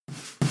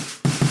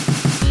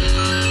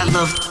I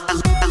love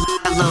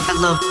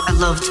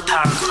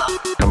Power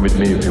Glove. Come with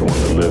me if you want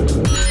to live.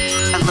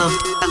 I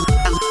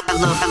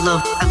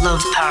love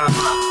Power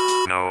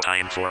Glove. No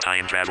time for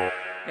time travel.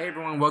 Hey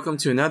everyone, welcome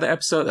to another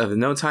episode of the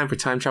No Time for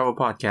Time Travel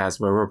podcast,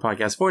 where we're a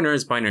podcast for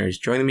nerds by nerds.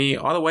 Joining me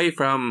all the way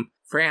from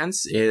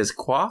France is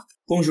Quack.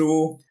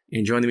 Bonjour.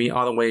 And joining me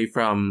all the way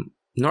from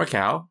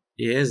NorCal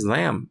is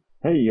Lamb.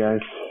 Hey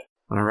guys.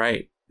 All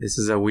right. This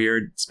is a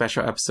weird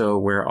special episode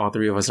where all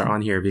three of us are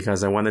on here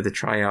because I wanted to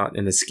try out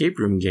an escape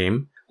room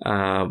game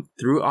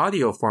through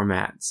audio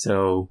format.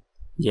 So,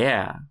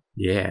 yeah.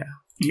 Yeah.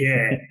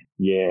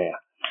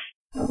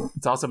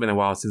 It's also been a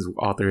while since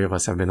all three of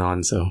us have been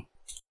on, so.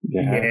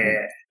 Yeah.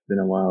 It's been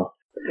a while.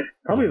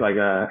 Probably like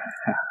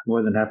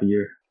more than half a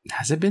year.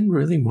 Has it been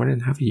really more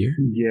than half a year?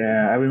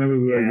 Yeah, I remember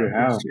we were at your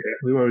house.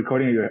 We were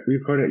recording at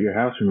your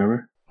house,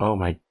 remember? Oh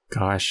my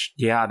gosh.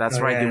 Yeah, that's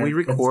right. Yeah. Did we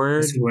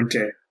record?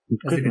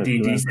 That's like a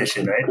D&D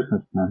session, right?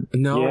 Christmas time.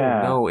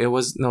 No, it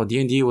was,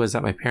 D&D was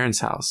at my parents'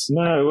 house.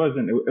 No, it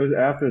wasn't. It was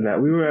after that.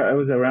 It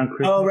was around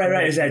Christmas. Oh,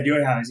 right. It's at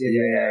your house.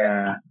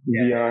 Yeah.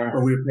 VR.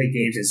 Where we would play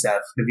games and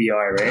stuff. The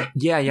VR, right?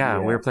 Yeah.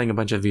 We were playing a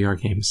bunch of VR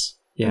games.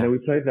 Yeah. And then we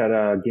played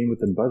that game with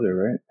the buzzer,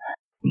 right?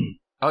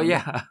 Oh,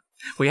 yeah.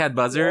 We had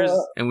buzzers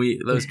and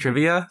those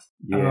trivia.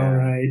 Yeah. All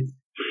right.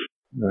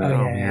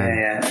 Oh,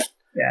 man.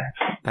 Yeah.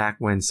 Back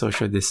when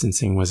social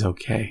distancing was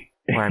okay.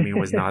 Or, I mean,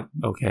 was not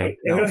okay.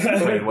 No.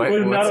 Wait,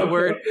 Was what's not the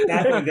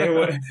okay.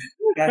 word?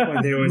 Back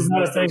when there was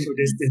no social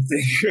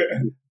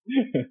distancing.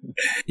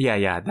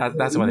 Yeah.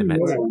 That's what it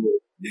meant.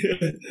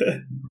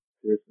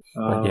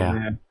 But yeah.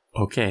 Man.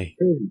 Okay.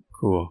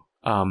 Cool.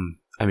 I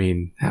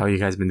mean, how have you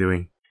guys been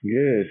doing?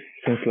 Good.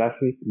 Since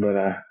last week, but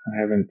I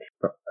haven't.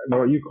 What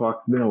about you, Clark?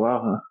 It's been a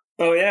while, huh?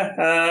 Oh, yeah.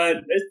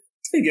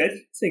 It's been good.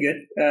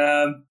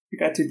 We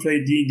got to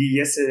play D&D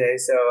yesterday,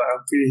 so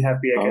I'm pretty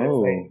happy I got to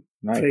play.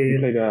 Nice. Played You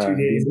played 2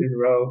 days D&D? in a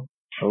row.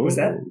 Oh, What's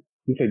that?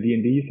 You played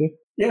D&D, you said?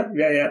 Yeah.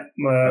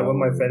 Well,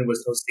 my friend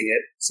was hosting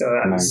it, so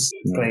I was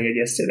Nice. playing it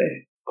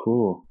yesterday.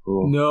 Cool.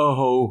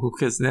 No,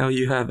 because now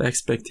you have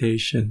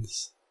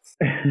expectations.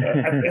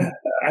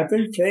 I've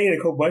been playing it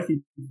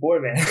Kobashi before,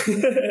 man.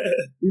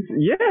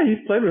 Yeah,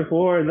 he's played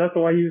before. That's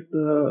why he's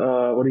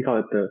the what do you call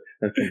it?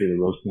 That's gonna be the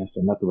roast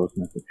master, not the roast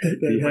master.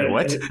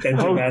 what?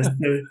 Dungeon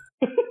Master.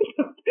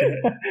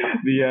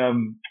 The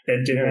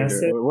Dungeon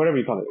Master. whatever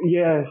you call it.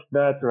 Yes,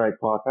 that's right,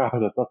 Clark. That's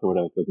the word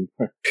I was looking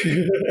for.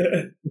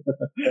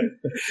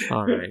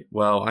 All right.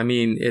 Well, I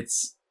mean,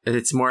 it's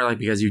more like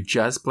because you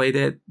just played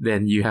it,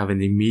 then you have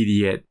an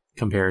immediate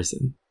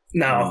comparison.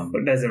 No,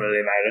 it doesn't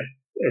really matter.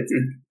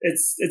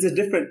 It's a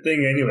different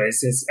thing anyway,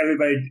 since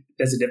everybody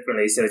does it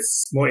differently, so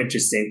it's more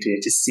interesting to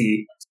just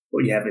see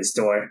what you have in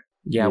store.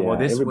 Yeah. Well,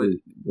 it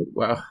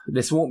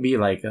this won't be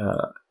like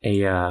a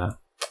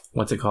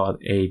what's it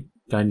called? A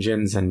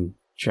Dungeons and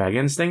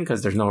Dragons thing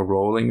because there's no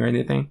rolling or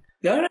anything.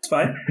 No, that's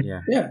fine.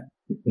 Yeah. Yeah.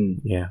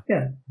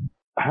 Yeah.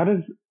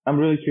 I'm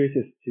really curious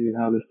as to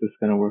how this is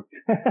gonna work.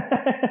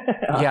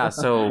 Yeah.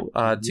 So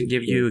to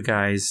give you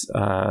guys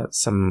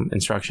some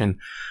instruction,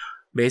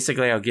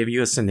 basically I'll give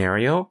you a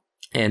scenario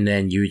and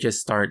then you just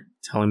start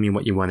telling me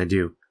what you want to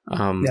do.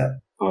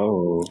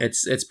 Oh.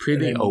 It's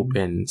pretty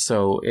open.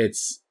 So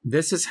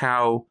this is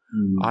how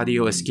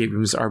audio escape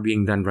rooms are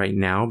being done right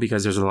now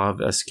because there's a lot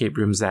of escape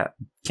rooms that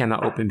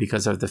cannot open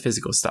because of the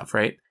physical stuff,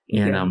 right?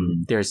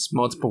 And there's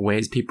multiple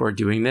ways people are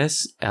doing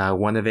this.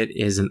 One of it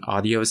is an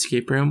audio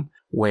escape room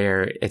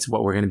where it's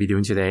what we're going to be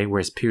doing today,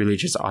 where it's purely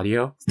just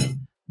audio.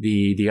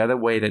 The other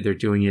way that they're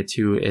doing it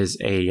too is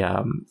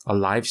a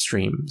live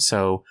stream.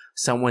 So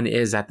someone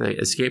is at the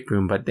escape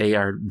room, but they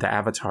are the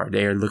avatar.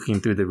 They are looking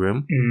through the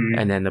room,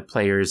 and then the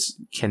players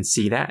can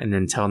see that and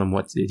then tell them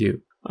what to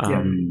do.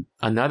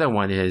 Another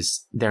one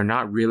is they're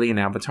not really an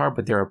avatar,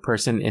 but they're a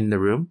person in the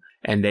room,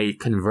 and they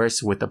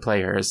converse with the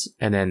players,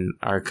 and then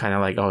are kind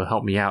of like, "Oh,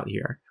 help me out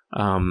here."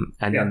 And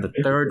then the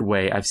third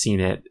way I've seen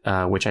it,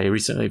 which I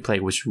recently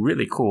played, was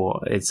really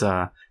cool. It's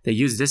they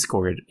use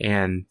Discord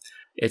and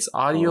it's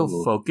audio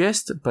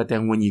focused, but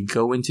then when you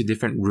go into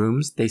different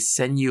rooms, they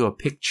send you a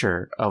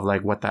picture of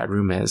like what that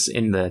room is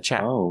in the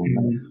chat.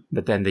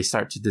 But then they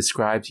start to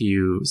describe to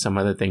you some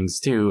other things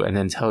too, and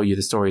then tell you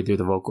the story through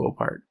the vocal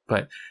part.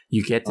 But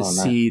you get to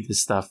see the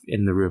stuff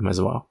in the room as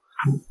well.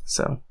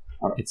 So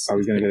are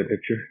we gonna get a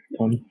picture,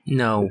 Tony?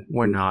 No,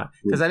 we're not,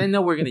 because I didn't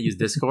know we were gonna use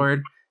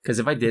Discord. Because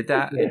if I did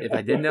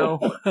know,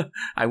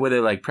 I would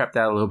have like prepped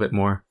that a little bit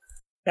more.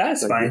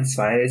 That's fine. It's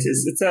fine.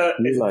 It's a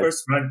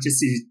first run.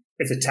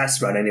 It's a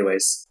test run,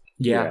 anyways.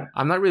 Yeah,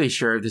 I'm not really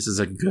sure if this is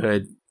a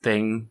good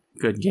game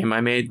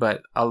I made,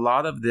 but a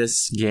lot of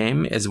this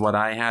game is what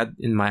I had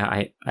in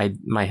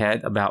my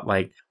head about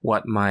like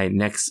what my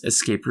next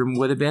escape room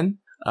would have been.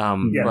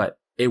 But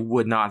it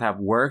would not have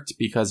worked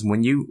because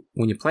when you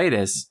play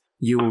this,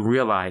 you will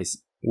realize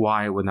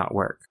why it would not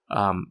work.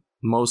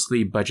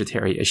 Mostly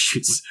budgetary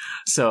issues.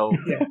 So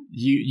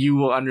you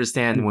will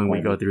understand when we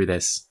go through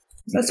this.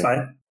 That's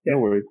fine. No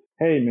worries.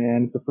 Hey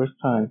man, it's the first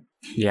time.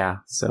 Yeah.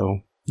 So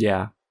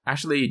yeah.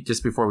 Actually,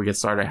 just before we get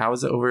started, how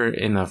is it over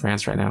in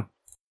France right now?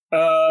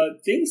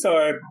 Things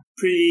are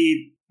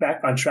pretty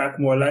back on track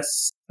more or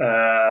less.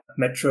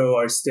 Metro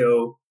are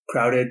still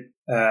crowded.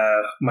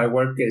 My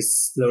work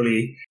is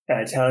slowly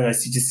telling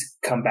us to just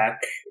come back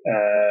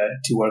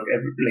to work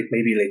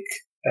maybe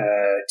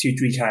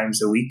 2-3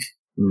 times a week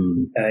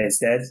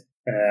instead.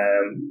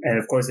 And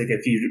of course, like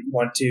if you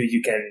want to,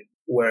 you can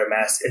wear a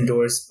mask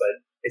indoors,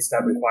 but it's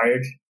not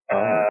required.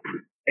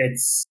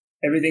 It's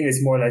everything is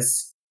more or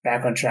less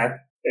back on track.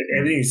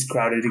 Everything is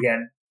crowded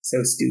again.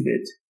 So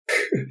stupid.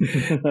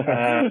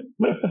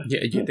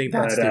 Yeah, you think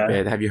that's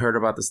stupid? Have you heard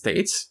about the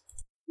States?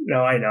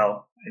 No, I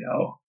know.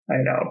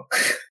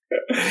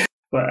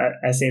 But at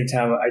the same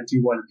time, I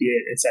do want to be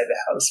inside the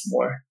house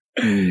more.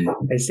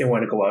 I still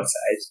want to go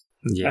outside.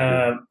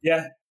 Yeah.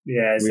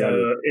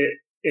 So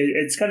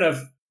it's kind of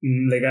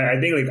I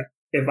think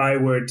if I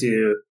were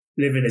to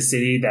live in a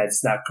city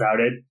that's not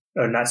crowded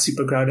or not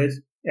super crowded,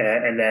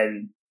 and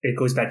then it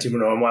goes back to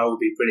normal, I would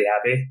be pretty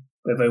happy.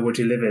 But if I were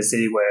to live in a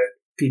city where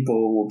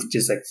people will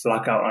just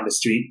flock out on the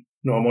street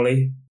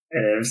normally,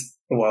 and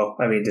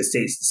the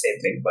state's the same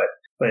thing, but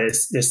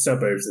there's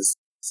suburbs,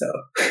 so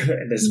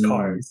and there's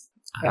cars.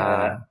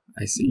 I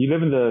see. You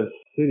live in the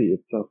city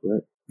itself,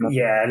 right?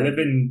 I live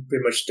in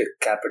pretty much the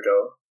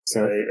capital,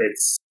 so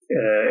it's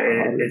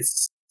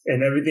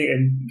and everything.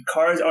 And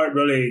cars aren't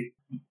really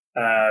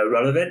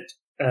relevant.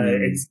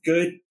 It's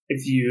good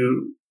if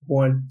you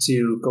want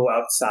to go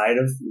outside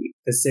of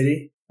the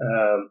city,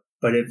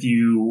 but if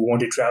you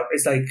want to travel,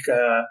 it's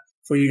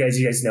for you guys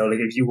know,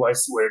 if you were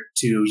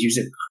to use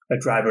a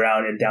drive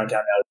around in downtown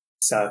LA,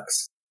 it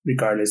sucks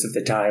regardless of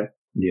the time.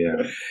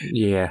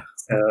 Yeah.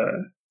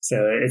 So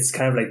it's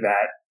kind of like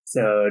that.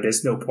 So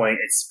there's no point.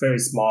 It's very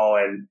small,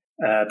 and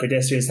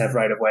pedestrians have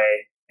right of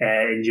way.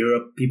 And in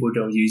Europe, people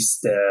don't use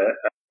the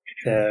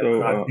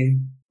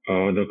crossing.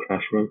 The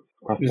crossroads.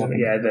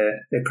 Yeah,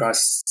 the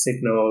cross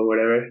signal or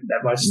whatever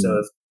that much.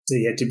 So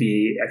you have to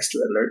be extra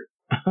alert.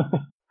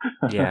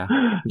 Yeah.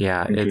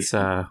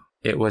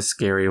 It was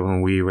scary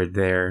when we were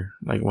there.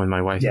 Like when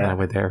my wife and I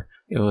were there,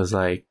 it was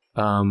like,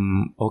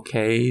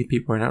 okay,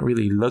 people are not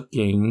really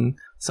looking.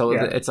 So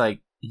it's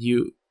like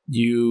you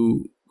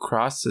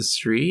cross the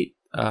street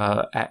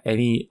at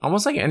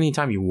almost like any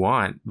time you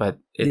want, but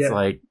it's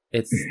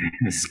it's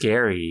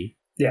scary.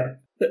 Yeah.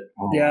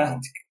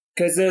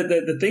 Because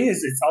the thing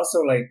is, it's also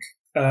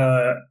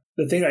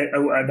the thing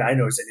I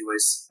noticed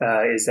anyways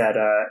is that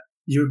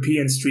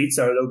European streets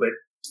are a little bit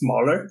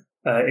smaller.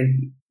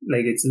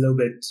 It's a little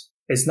bit.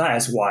 It's not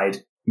as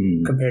wide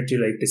compared to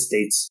the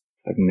States.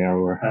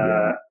 Narrower.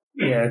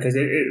 Because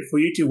for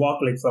you to walk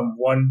from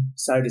one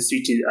side of the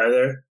street to the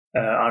other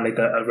on a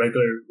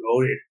regular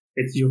road,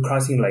 you're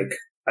crossing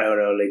I don't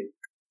know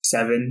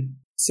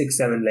 6,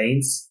 7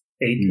 lanes,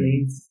 8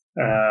 lanes.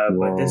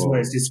 But this one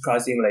is just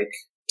crossing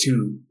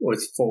 2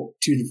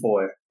 to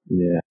 4.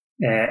 Yeah.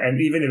 And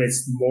even if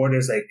it's more,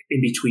 there's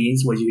in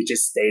betweens where you could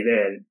just stay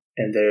there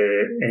and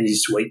you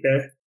just wait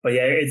there. But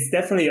yeah, it's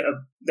definitely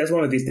that's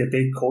one of the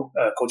big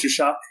culture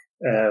shock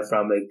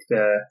from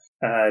the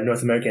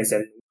North Americans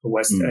and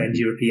West and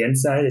European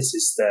side. It's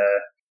just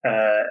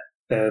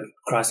the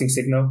crossing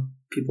signal.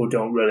 People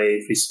don't really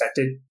respect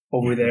it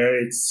over there.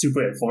 It's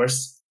super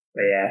enforced.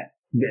 But yeah.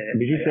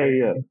 Did you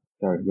say?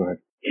 Sorry, go ahead.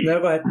 No,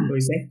 go ahead. What were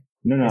you saying?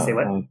 No. Say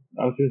what?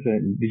 I was just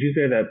saying. Did you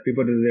say that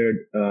people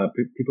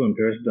in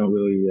Paris don't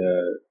really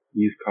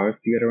use cars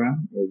to get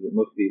around, or is it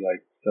mostly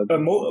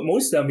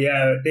most of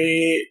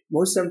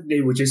them,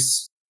 they would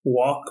just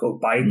walk or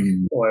bike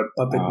or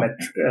public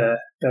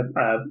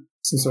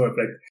some sort of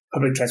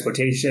public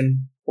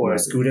transportation or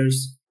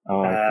scooters.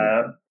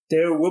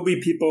 There will be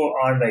people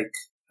on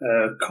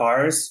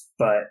cars,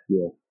 but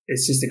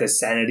it's just a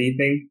sanity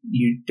thing.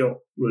 You don't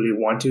really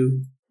want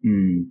to.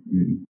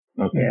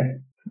 Okay.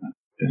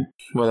 Yeah.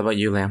 What about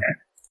you, Lam?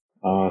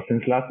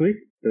 Since last week,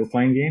 still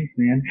playing games,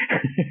 man.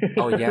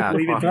 Oh yeah, what have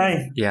you been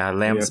playing? Yeah,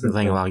 Lam's been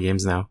playing a lot of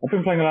games now. I've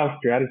been playing a lot of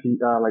strategy,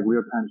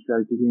 real-time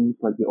strategy games,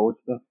 the old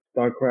stuff,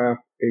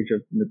 StarCraft, Age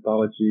of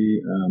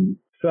Mythology,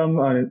 some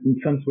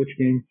Switch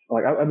games.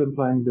 I've been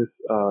playing this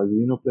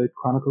Xenoblade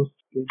Chronicles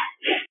game.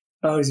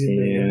 Oh,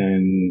 Xenoblade.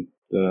 And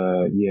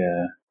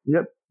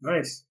yep.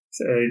 Nice.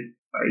 So,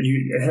 are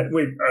you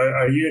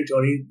and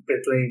Tony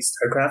been playing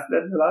StarCraft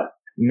then a lot?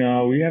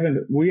 No, we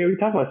haven't. We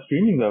talked about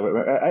streaming though.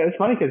 It's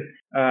funny because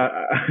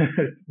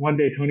one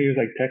day Tony was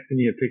texting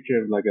me a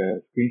picture of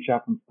a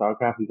screenshot from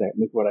StarCraft. He's like,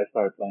 "Look what I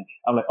started playing."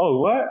 I'm like,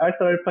 "Oh, what? I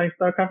started playing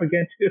StarCraft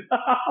again too."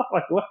 I'm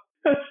like, what?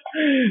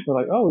 We're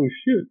like, "Oh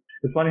shoot!"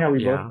 It's funny how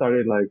we both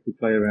started to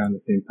play around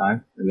at the same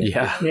time. And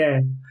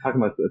then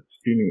talking about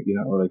streaming,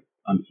 or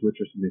on Switch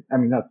or something. I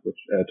mean, not Switch,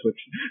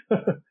 Twitch.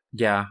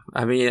 Yeah,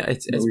 I mean,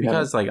 it's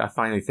because I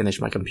finally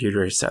finished my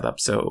computer setup,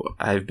 so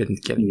I've been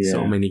getting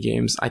so many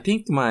games. I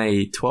think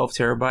my 12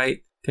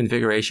 terabyte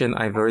configuration,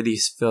 I've already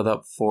filled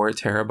up 4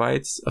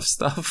 terabytes of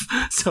stuff.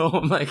 So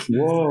I'm like,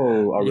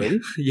 whoa, already?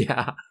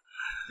 Yeah.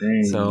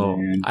 Dang, so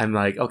man. I'm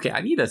like, okay,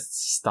 I need to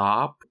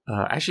stop.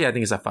 Actually, I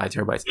think it's 5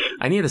 terabytes.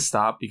 I need to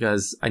stop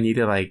because I need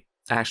to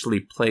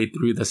actually play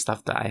through the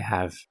stuff that I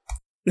have.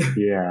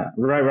 Yeah,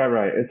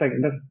 right. It's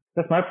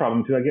that's my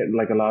problem too. I get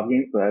a lot of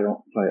games, but I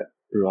don't play it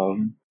through all of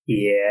them.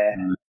 Yeah.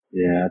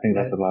 Yeah, I think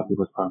that's a lot of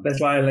people's problem.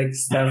 That's why I like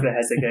stuff that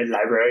has like a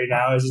library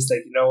now. It's just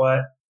like, you know what?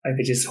 I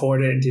could just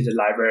hoard it into the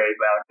library,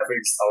 but I'll never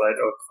install it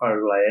or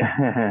parlay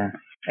it.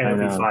 And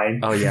it'll be fine.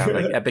 Oh yeah,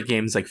 like Epic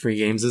Games, like free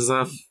games and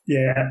stuff.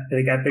 Yeah,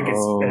 like Epic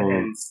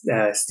and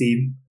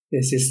Steam.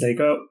 It's just like,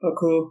 oh,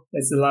 cool.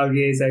 That's a lot of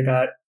games I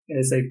got. And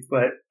it's like,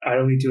 but I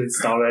don't need to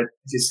install it.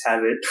 I just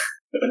have it.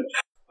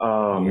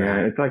 Oh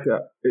man, it's like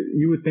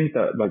you would think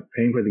that like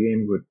paying for the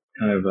game would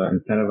kind of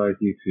incentivize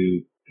you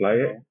to play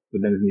it,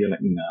 but then you're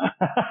like, nah,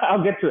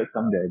 I'll get to it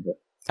someday. But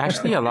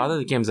actually, a lot of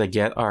the games I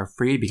get are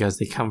free because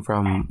they come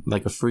from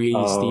like a free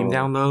Steam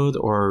download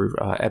or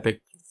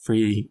Epic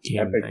free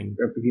game thing.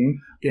 Epic Games?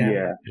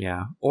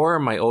 Yeah. Or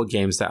my old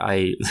games that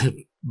I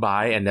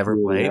buy and never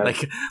play.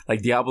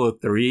 Like Diablo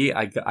 3,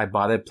 I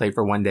bought it, played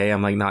for one day,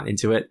 I'm like not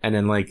into it. And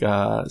then like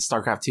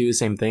StarCraft 2,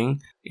 same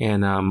thing.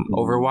 And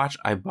Overwatch,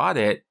 I bought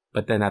it,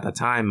 but then at the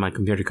time my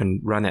computer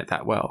couldn't run it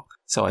that well.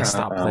 So I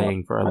stopped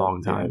playing for a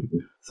long time.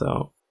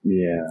 So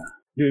yeah.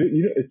 Dude,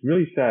 it's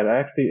really sad. I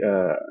actually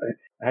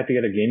I had to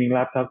get a gaming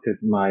laptop because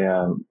my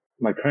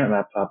current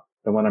laptop,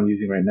 the one I'm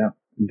using right now,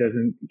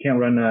 can't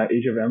run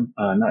Age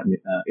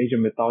of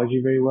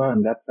Mythology very well,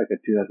 and that's like a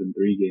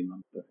 2003 game.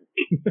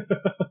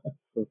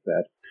 So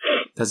sad.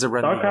 Does it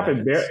run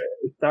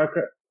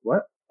StarCraft?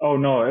 What? Oh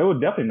no, it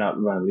would definitely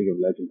not run League of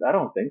Legends. I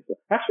don't think so.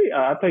 Actually,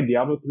 I played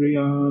Diablo 3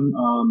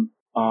 on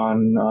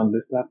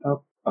this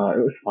laptop.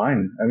 It was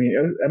fine. I mean,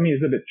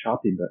 it's a bit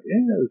choppy, but yeah,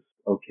 it was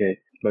okay.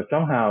 But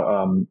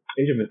somehow,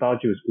 Age of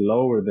Mythology was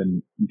lower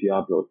than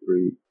Diablo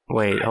 3.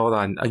 Wait, hold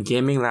on. A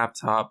gaming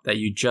laptop that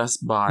you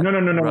just bought? No.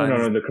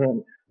 The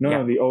current,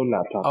 the old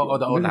laptop. Oh,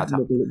 the old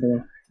laptop.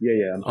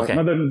 Yeah. Okay.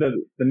 No,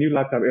 the new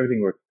laptop,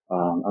 everything works.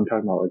 I'm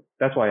talking about like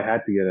that's why I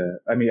had to get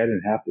I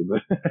didn't have to,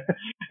 but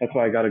that's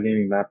why I got a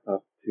gaming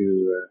laptop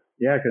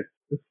because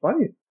it's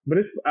funny. But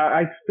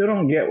I still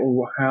don't get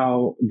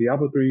how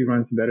Diablo 3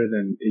 runs better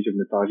than Age of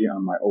Mythology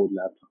on my old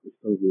laptop. It's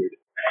so weird.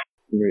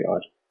 Very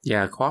odd.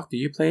 Yeah, Quack, do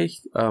you play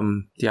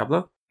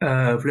Diablo?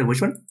 Play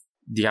which one?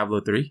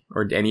 Diablo 3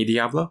 or any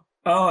Diablo?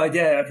 Oh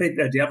yeah, I played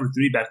Diablo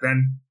 3 back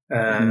then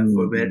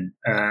for a bit.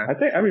 I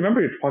think I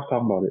remember you talking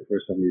about it for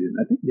some reason.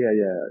 I think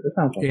that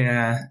sounds like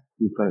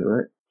you played,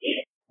 right?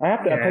 I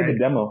played the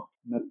demo,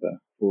 not the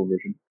full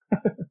version. I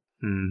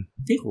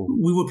think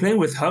we were playing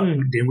with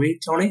Hung, didn't we,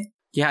 Tony?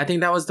 Yeah, I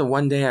think that was the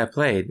one day I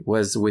played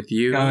was with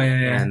you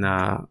and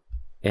Hung.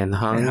 And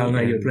Hung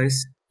at your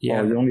place.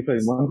 Yeah, you only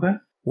played one time.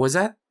 Was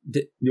that?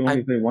 You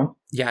only played one?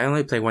 Yeah, I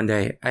only played one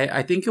day.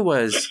 I think it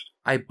was.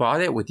 I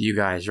bought it with you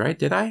guys, right?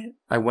 Did I?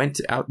 I went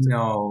out.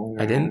 No,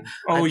 I didn't.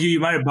 Oh, you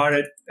might have bought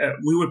it.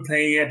 We were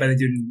playing it, but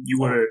you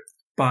were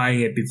buying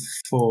it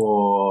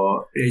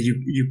before.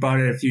 You bought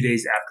it a few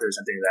days after or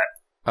something like that.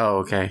 Oh,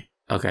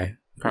 okay,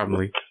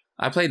 probably.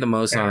 I played the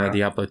most on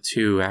Diablo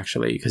 2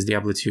 actually, because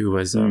Diablo 2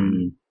 was I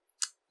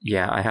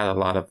had a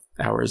lot of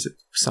hours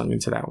sunk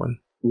into that one.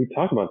 We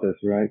talked about this,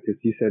 right?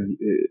 Because you said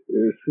it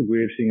was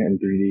weird seeing it in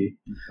 3D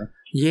and stuff.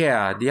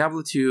 Yeah,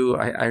 Diablo 2,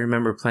 I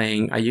remember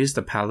playing, I used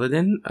the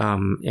Paladin,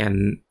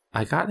 and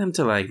I got him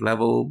to like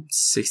level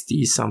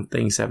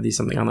 60-something,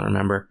 70-something, I don't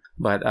remember.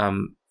 But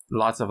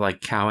lots of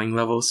like cowing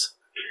levels.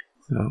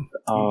 So.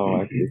 Oh,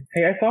 I see.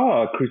 Hey, I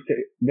saw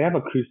they have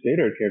a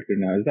Crusader character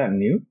now. Is that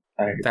new?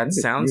 That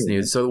sounds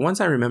new. So the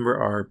ones I remember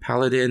are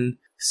Paladin,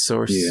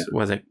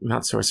 was it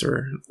not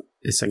Sorcerer?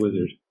 It's like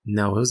Wizard.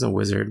 No, it was a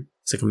wizard.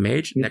 It's like a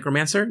mage?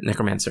 Necromancer.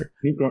 Necromancer.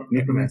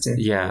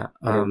 Yeah.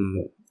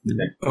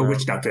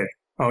 Witch Doctor.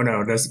 Oh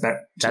no, that's the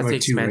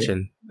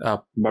expansion. Right?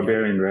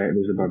 Barbarian, right?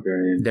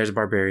 There's a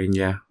barbarian,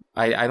 yeah.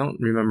 I don't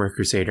remember a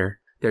Crusader.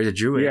 There's a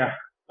druid. Yeah.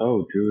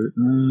 Oh, druid.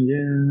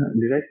 Yeah.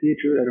 Did I see a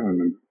druid? I don't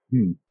remember.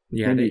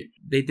 Yeah,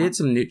 they did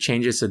some new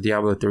changes to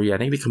Diablo 3. I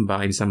think they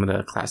combined some of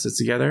the classes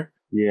together.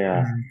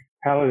 Yeah.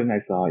 Paladin I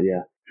saw,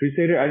 yeah.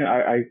 Crusader,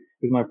 I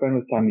because my friend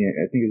was telling me,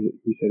 I think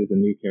he said it's a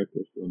new character,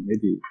 so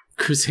maybe.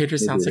 Crusader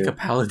sounds like a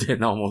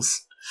paladin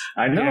almost.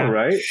 I know,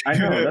 right? I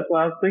know, that's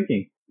what I was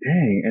thinking.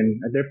 Dang,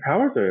 and their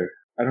powers are,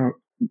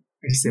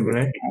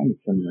 similar. Kind of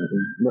similar.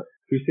 But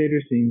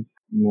Crusader seems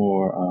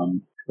more,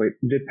 wait,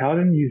 did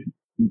Paladin use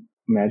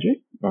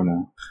magic or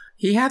no?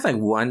 He had like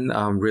one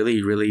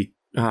really, really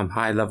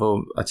high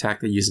level attack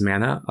that used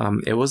mana.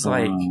 It was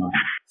like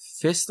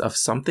Fist of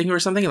something or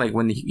something. Like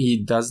when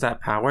he does that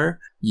power,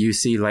 you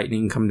see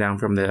lightning come down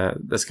from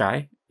the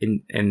sky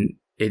and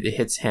it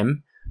hits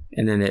him,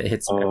 and then it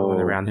hits everyone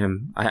around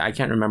him. I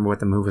can't remember what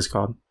the move was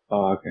called.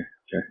 Oh, okay.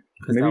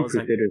 Maybe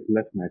Crusader's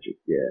less magic.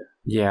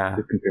 Yeah.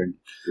 Just comparing.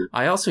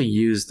 I also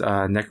used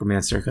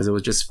Necromancer because it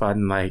was just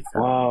fun. Like,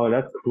 oh,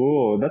 that's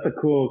cool. That's a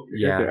cool.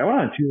 Yeah. I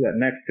want to choose that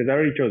next because I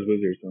already chose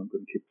Wizard, so I'm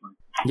going to keep playing.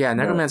 Yeah,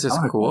 Necromancer's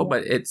cool,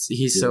 but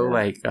he's so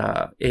like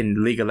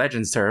in League of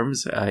Legends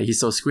terms, he's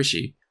so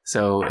squishy.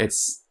 So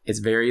it's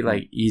very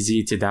like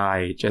easy to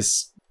die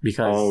just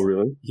because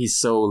he's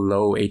so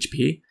low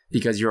HP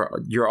because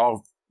you're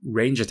all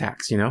range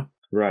attacks, you know?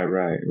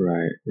 Right.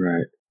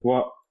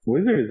 Well,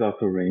 Wizard is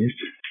also ranged,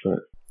 but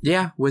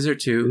yeah, Wizard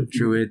too,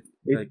 Druid.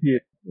 Like,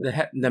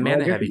 the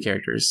mana heavy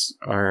characters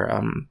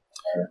are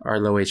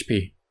low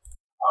HP.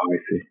 Oh, I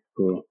see.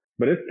 Cool.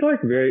 but it's like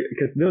very,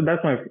 because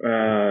that's my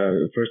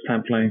first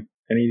time playing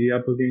any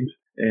Diablo games.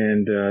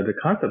 And the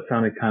concept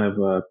sounded kind of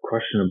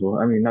questionable.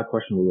 I mean, not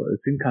questionable, but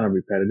it seemed kind of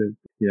repetitive.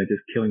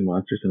 Just killing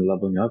monsters and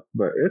leveling up.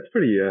 But it's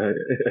pretty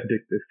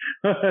addictive.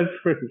 It's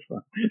pretty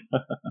fun.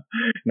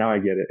 Now I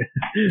get it.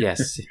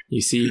 Yes,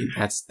 you see,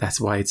 that's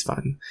why it's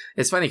fun.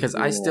 It's funny because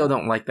I still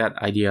don't like that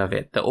idea of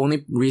it. The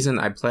only reason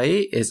I play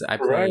is I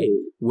play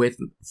with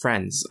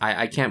friends.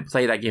 I can't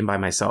play that game by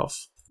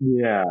myself.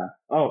 Yeah.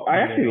 Oh, I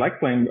actually like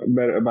playing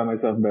better by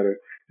myself better.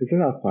 Isn't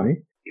that funny?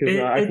 Because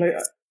I play.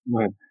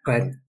 Go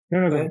ahead.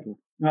 No, go ahead.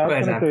 No, I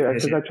was going to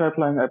say, because I tried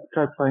playing,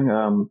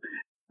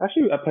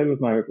 actually I played with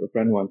my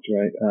friend once,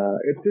 right?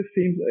 It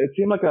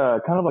seemed like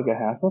kind of like a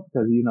hassle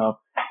because, you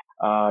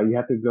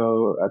have to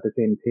go at the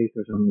same pace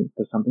or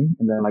something.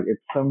 And then like if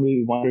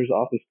somebody wanders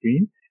off the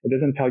screen, it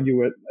doesn't tell you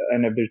where,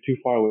 and if they're too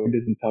far away, it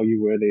doesn't tell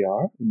you where they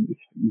are. And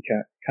you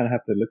kind of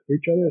have to look for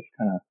each other. It's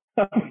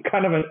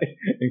kind of an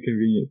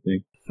inconvenient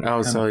thing.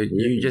 Oh, so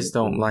you just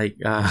don't like,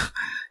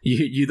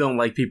 you don't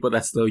like people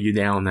that slow you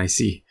down, I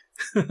see.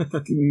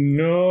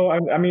 No,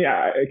 I mean,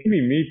 it can be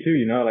me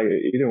too, like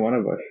either one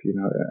of us,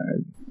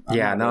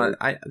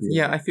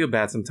 I feel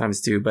bad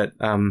sometimes too, but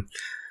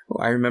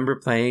I remember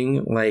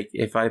playing, like,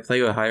 if I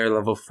play with higher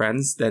level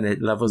friends, then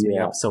it levels me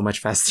up so much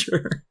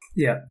faster.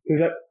 Yeah.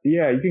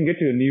 You can get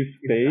to a new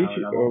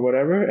stage or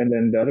whatever, and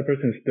then the other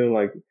person's still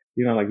like,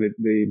 like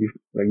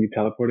you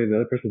teleported, the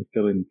other person's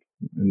still in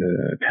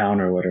the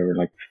town or whatever,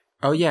 like.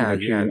 Oh yeah,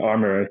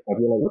 armor and stuff.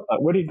 You're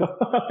like, where do you go?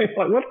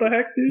 Like, what the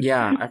heck, dude?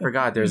 Yeah, I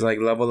forgot. There's like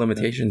level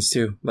limitations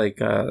too. Like,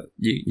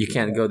 you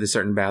can't go to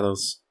certain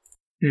battles.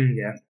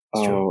 Yeah.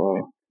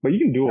 But you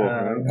can duel,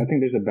 right? I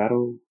think there's a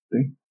battle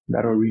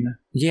arena.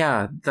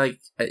 Yeah, like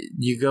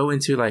you go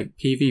into like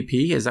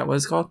PvP. Is that what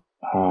it's called?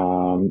 I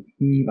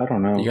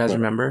don't know. You guys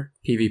remember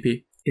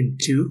PvP? In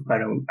 2? I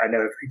never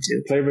played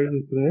 2. Play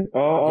versus play.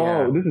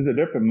 Oh, this is a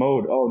different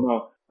mode. Oh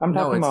no. I'm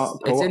talking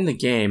about it's in the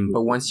game,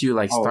 but once you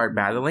start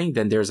battling,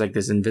 then there's like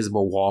this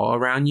invisible wall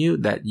around you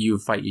that you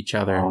fight each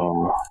other.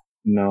 Oh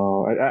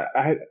no,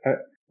 I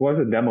was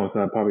a demo, so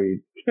I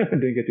probably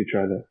didn't get to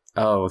try that.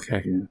 Oh,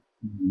 okay. Yeah.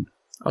 Mm-hmm.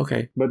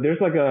 Okay. But there's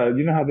like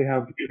you know how they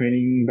have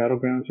training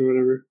battlegrounds or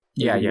whatever?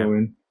 Yeah.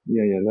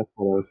 Yeah, that's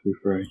what I was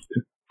referring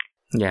to.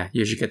 Yeah,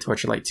 you should get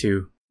Torchlight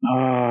 2.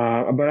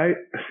 But I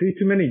see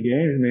too many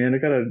games, man. I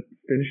gotta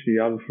finish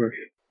Diablo first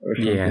or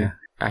something. Yeah,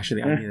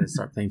 actually, I need to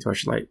start playing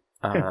Torchlight.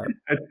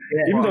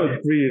 Even though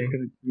it's free, it's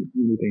gonna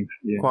do things.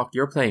 Yeah. Quack,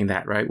 you're playing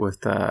that, right?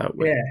 With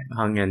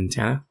Hung and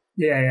Tana?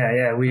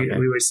 Yeah. We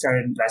were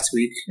starting last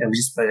week, and we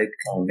just play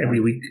every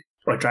week,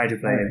 or try to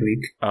play every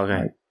week.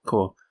 Okay,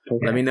 cool.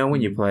 Okay. Let me know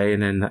when you play,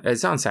 and then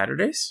it's on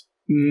Saturdays?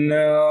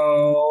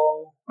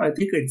 No, I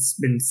think it's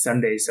been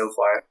Sunday so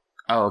far.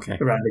 Oh, okay.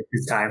 Around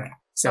this time.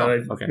 So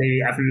maybe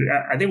after,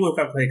 I think we'll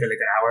probably play like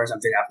an hour or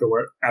something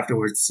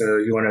afterwards. So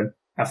if you want to,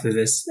 after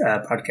this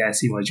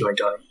podcast, you want to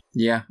join?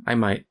 Yeah, I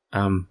might.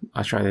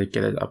 I'll try to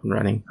get it up and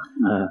running.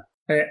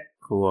 Okay.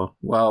 Cool.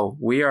 Well,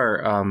 we are,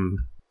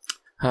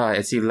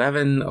 it's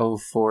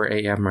 11:04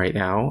 a.m. right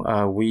now.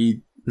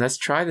 Let's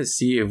try to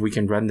see if we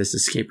can run this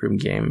escape room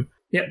game.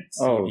 Yep.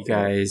 If you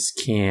guys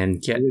can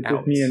get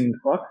out. Just me and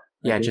Quack?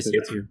 Yeah, just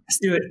you two. Let's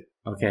do it.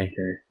 Okay.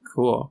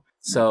 Cool.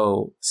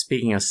 So,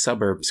 speaking of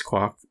suburbs,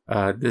 Quack,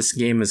 this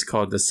game is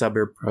called The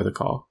Suburb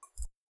Protocol.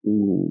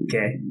 Ooh.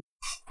 Okay.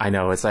 I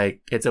know, it's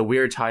a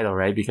weird title,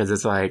 right? Because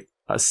it's like,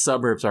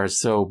 suburbs are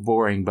so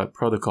boring, but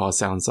protocol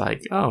sounds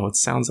like, it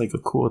sounds like a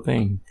cool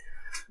thing.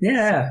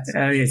 Yeah.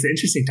 I mean, it's an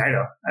interesting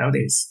title. I don't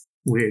think it's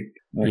weird.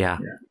 Yeah.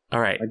 All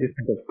right. I just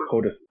think of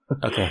CODA.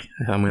 Okay,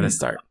 I'm going to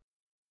start.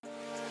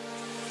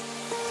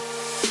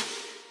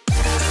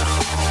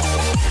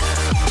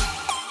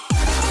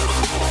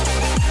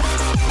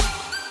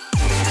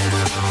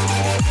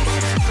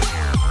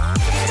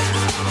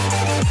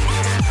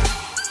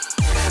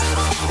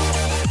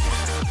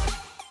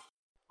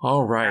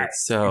 All right,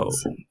 so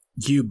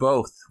you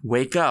both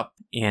wake up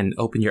and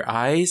open your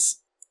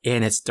eyes,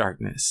 and it's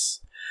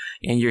darkness.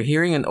 And you're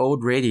hearing an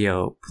old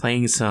radio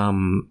playing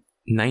some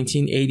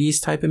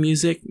 1980s type of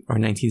music or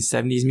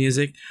 1970s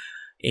music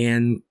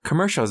and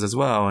commercials as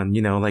well. And,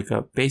 like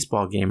a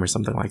baseball game or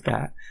something like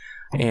that.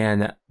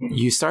 And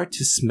you start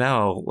to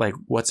smell like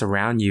what's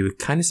around you. It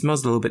kind of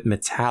smells a little bit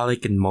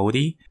metallic and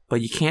moldy, but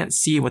you can't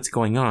see what's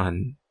going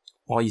on.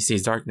 All you see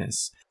is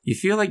darkness. You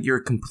feel like you're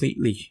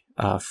completely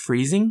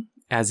freezing,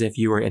 as if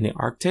you were in the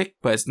Arctic,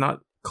 but it's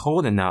not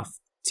cold enough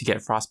to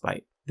get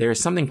frostbite. There is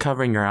something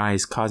covering your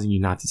eyes, causing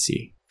you not to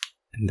see.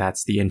 And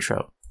that's the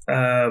intro.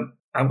 Can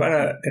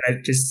I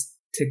just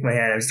take my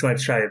hand? I just want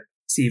to try to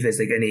see if there's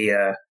like any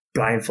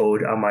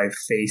blindfold on my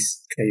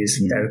face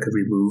that I could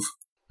remove.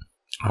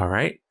 All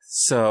right.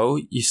 So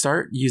you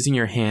start using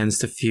your hands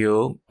to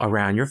feel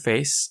around your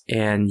face.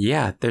 And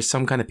there's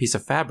some kind of piece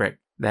of fabric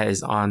that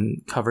is on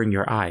covering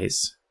your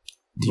eyes.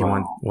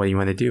 What do you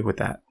want to do with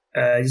that?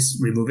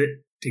 Just remove it.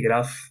 Take it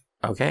off.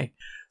 Okay.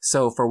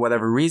 So for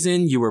whatever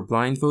reason, you were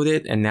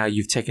blindfolded and now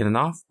you've taken it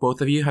off. Both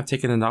of you have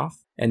taken it off.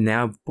 And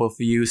now both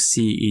of you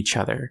see each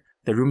other.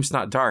 The room's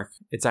not dark.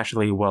 It's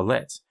actually well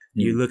lit.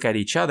 you look at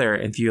each other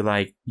and feel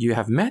like you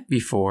have met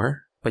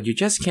before, but you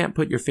just can't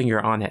put your finger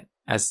on it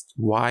as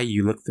why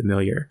you look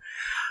familiar.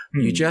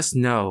 You just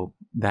know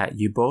that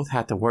you both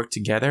had to work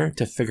together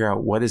to figure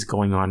out what is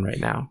going on right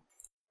now.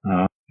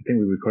 I think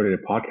we recorded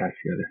a podcast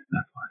together.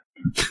 That's why.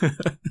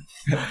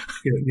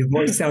 Your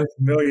voice sounds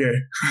familiar.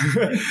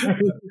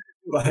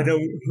 But I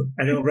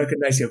don't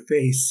recognize your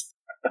face.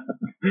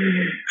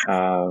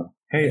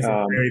 Hey, it's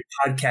a very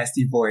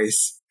podcasty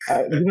voice.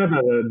 You know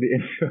the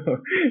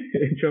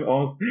intro.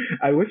 Almost,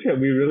 I wish that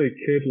we really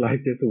could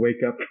like just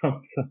wake up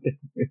from something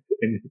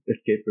in the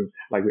escape room,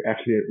 like we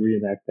actually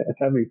reenact that.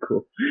 That'd be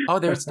cool. Oh,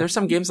 there's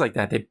some games like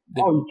that. They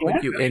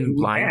put you in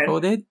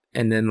blindfolded,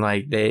 and then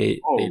like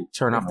they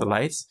turn off the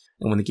lights,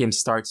 and when the game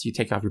starts, you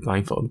take off your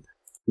blindfold.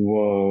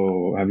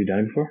 Whoa! Have you done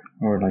it before?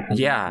 Or like?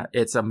 Yeah,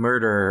 it's a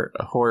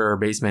horror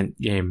basement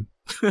game.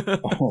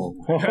 Oh,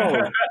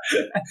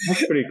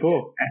 that's pretty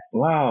cool.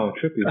 Wow,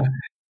 trippy.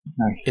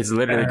 Nice. It's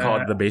literally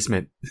called The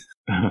Basement.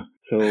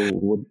 So,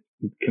 can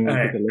we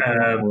take a look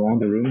around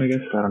the room? I guess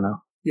I don't know.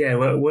 Yeah,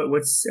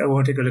 what's? I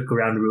want to take a look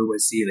around the room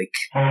and see like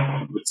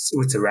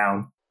what's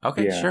around.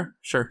 Okay, yeah.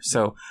 Sure.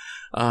 So,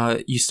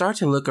 you start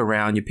to look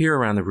around. You peer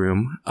around the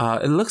room.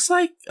 It looks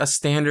like a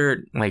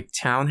standard like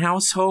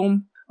townhouse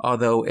home.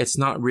 Although it's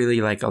not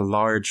really like a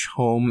large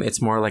home,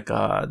 it's more like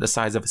the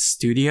size of a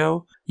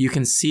studio. You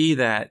can see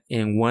that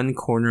in one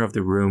corner of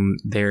the room,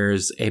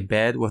 there's a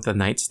bed with a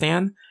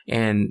nightstand,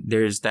 and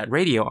there's that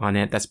radio on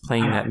it that's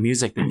playing that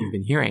music that you've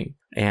been hearing.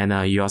 And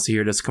you also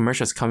hear those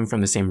commercials coming from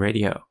the same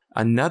radio.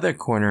 Another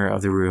corner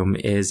of the room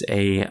is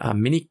a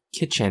mini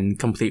kitchen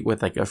complete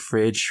with like a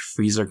fridge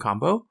freezer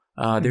combo.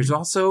 There's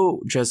also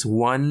just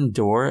one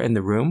door in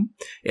the room.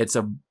 It's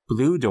a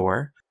blue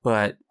door.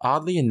 But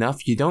oddly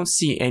enough, you don't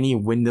see any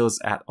windows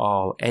at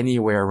all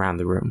anywhere around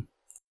the room.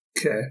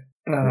 Okay.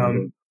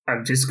 I'm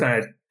just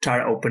going to try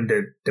to open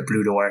the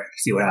blue door,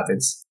 see what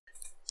happens.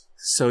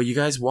 So you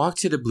guys walk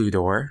to the blue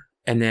door,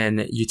 and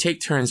then you take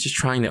turns just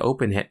trying to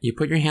open it. You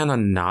put your hand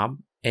on the knob,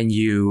 and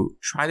you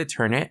try to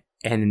turn it,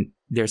 and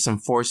there's some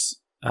force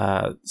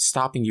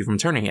stopping you from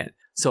turning it.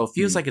 So it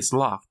feels like it's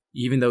locked,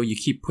 even though you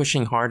keep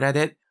pushing hard at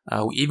it.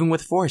 Even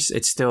with force,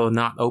 it's still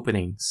not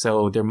opening.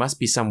 So there must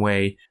be some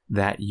way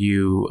that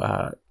you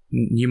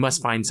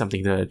must find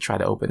something to try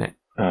to open it.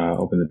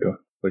 Open the door.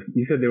 Wait,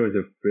 you said there was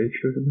a fridge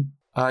or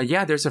something?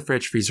 Yeah, there's a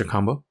fridge freezer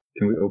combo.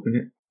 Can we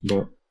open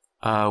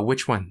it?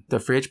 Which one? The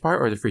fridge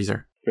part or the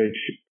freezer?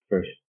 Fridge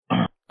first.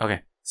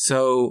 Okay.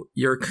 So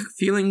you're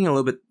feeling a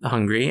little bit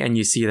hungry and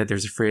you see that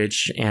there's a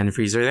fridge and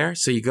freezer there.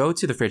 So you go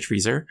to the fridge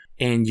freezer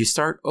and you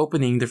start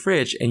opening the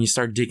fridge and you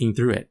start digging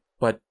through it.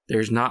 But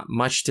there's not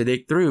much to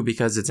dig through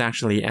because it's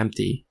actually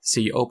empty.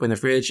 So you open the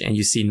fridge and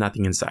you see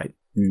nothing inside.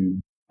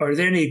 Are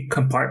there any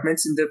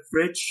compartments in the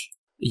fridge?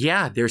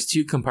 Yeah, there's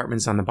 2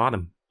 compartments on the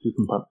bottom. 2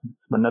 compartments,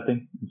 but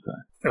nothing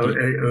inside.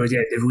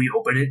 Yeah, if we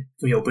open it,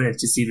 can we open it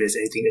to see if there's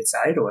anything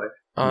inside or?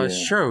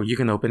 Sure, you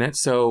can open it.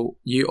 So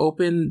you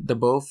open the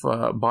both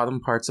bottom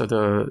parts of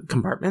the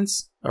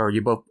compartments, or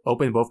you both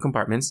open both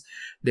compartments.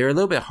 They're a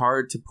little bit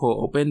hard to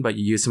pull open, but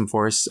you use some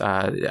force.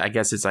 I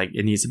guess it's like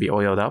it needs to be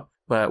oiled up.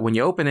 But when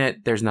you open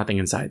it, there's nothing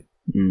inside.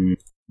 So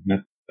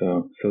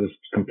it's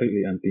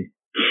completely empty.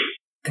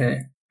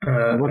 Okay.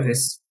 What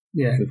is?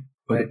 Yeah.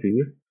 The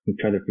freezer? We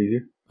try the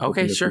freezer.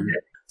 Okay, sure.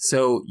 Freezer.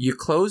 So you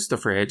close the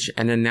fridge,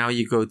 and then now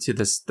you go to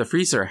the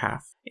freezer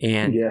half,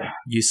 and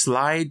you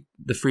slide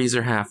the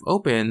freezer half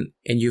open,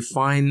 and you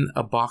find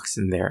a box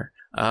in there.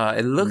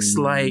 It looks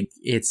like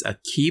it's a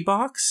key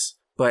box,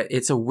 but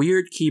it's a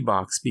weird key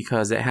box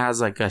because it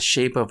has like a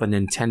shape of a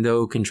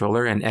Nintendo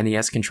controller and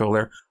NES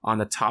controller on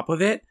the top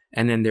of it.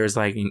 And then there's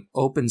like an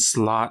open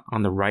slot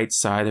on the right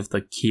side of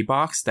the key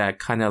box that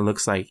kind of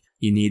looks like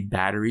you need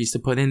batteries to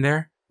put in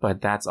there.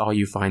 But that's all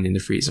you find in the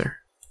freezer.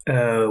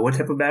 What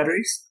type of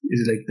batteries?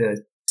 Is it like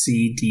the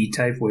C, D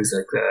type, or is it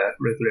like the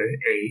regular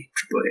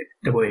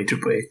AA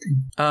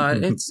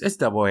thing? It's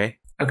double A.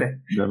 Okay.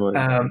 Double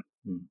A.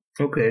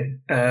 Okay.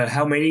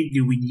 How many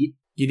do we need?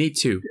 You need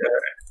 2.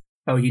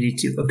 You need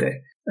 2.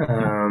 Okay.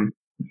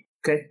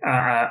 Okay.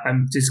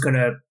 I'm just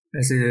gonna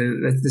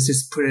let's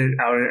just put it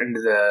out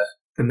into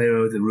the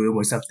middle of the room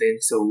or something,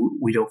 so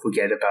we don't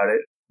forget about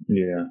it.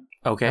 Yeah.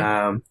 Okay.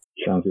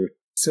 Sounds good.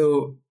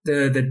 So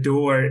the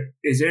door,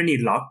 is there any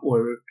lock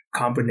or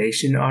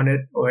combination on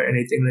it or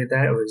anything like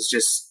that, or is it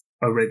just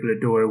a regular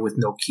door with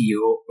no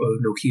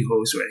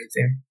keyholes or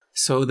anything?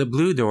 So the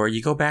blue door,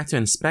 you go back to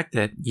inspect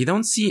it. You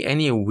don't see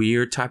any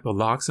weird type of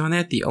locks on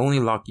it. The only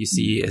lock you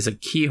see is a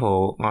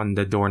keyhole on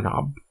the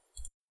doorknob.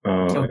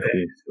 Oh, okay.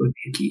 Okay. So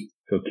key.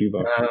 So key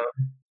box.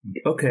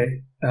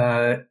 Okay.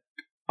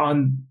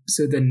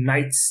 So the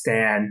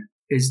nightstand.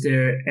 Is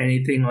there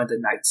anything on the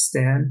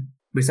nightstand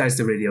besides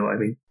the radio? I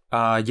mean.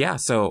 Yeah.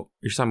 So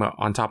you're talking about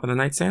on top of the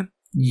nightstand?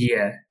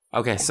 Yeah.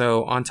 Okay.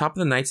 So on top of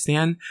the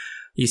nightstand,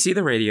 you see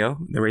the radio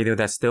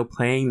that's still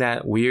playing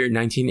that weird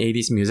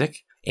 1980s music.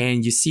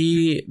 And you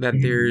see that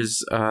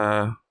there's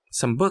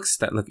some books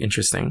that look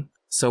interesting.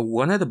 So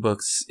one of the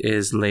books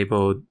is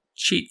labeled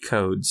Cheat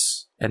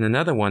Codes, and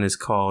another one is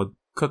called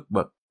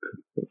Cookbook.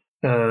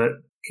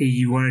 hey,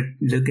 you want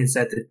to look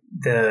inside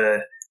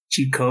the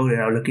cheat code,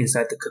 and I'll look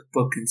inside the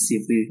cookbook and see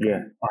if we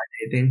find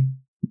anything.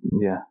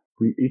 Yeah,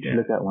 we each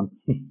look at one.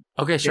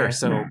 Okay, sure.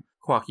 So,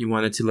 Kwok, you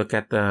wanted to look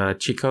at the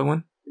cheat code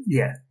one?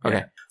 Yeah.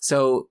 Okay.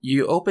 So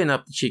you open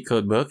up the cheat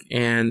code book,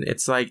 and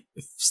it's like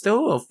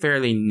still a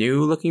fairly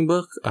new looking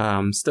book.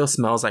 Still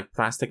smells like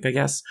plastic, I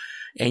guess.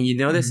 And you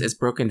notice it's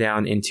broken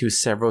down into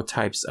several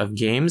types of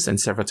games and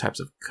several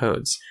types of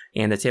codes.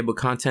 And the table of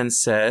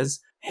contents says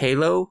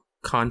Halo,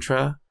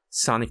 Contra,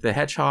 Sonic the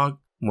Hedgehog,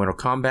 Mortal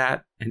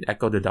Kombat, and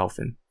Echo the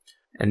Dolphin.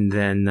 And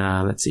then,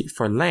 let's see,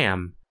 for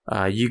Lamb,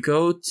 you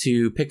go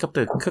to pick up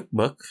the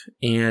cookbook,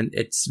 and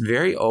it's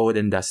very old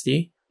and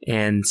dusty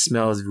and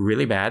smells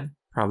really bad,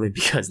 probably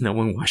because no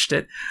one washed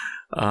it.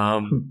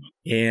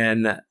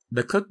 And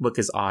the cookbook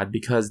is odd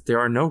because there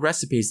are no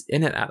recipes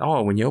in it at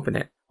all when you open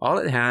it. All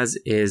it has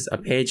is a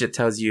page that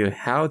tells you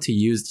how to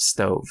use the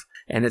stove.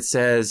 And it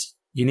says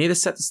you need to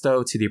set the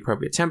stove to the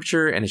appropriate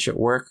temperature and it should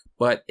work.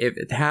 But if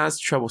it has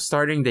trouble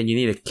starting, then you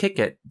need to kick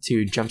it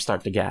to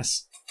jumpstart the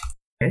gas.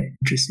 Okay,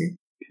 interesting.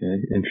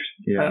 Okay,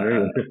 interesting. Yeah,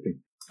 very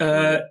interesting.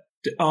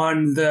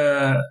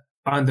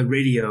 On the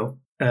radio,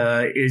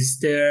 is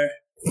there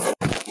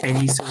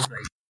any sort of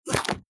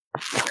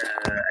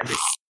I guess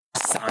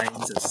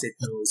signs or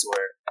signals or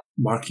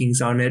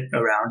markings on it,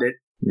 around it?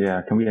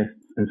 Yeah, can we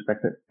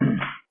inspect it?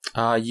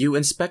 You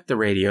inspect the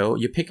radio,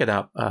 you pick it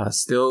up.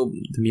 Still,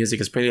 the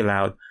music is pretty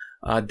loud.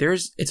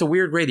 It's a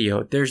weird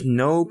radio. There's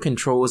no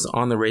controls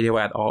on the radio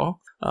at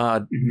all.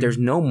 There's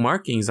no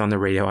markings on the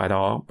radio at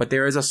all, but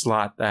there is a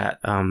slot that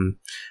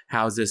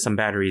houses some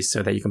batteries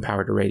so that you can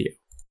power the radio.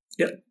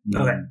 Yep.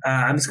 Okay.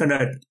 I'm just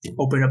gonna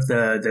open up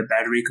the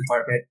battery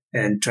compartment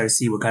and try to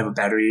see what kind of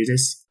battery it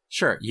is.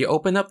 Sure. You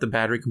open up the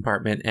battery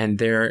compartment, and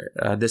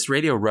this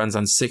radio runs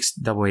on 6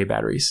 AA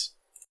batteries.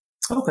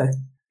 Okay.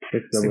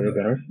 6 AA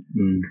batteries.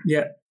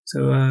 Yeah.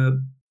 So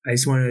I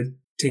just want to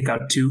take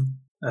out 2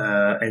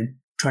 and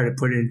try to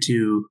put it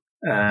into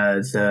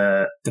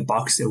the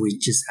box that we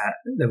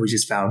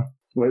just found.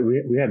 Wait,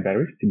 we had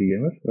batteries to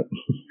begin with?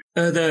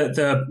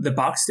 The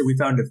box that we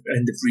found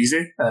in the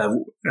freezer.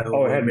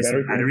 It had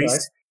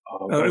batteries.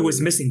 It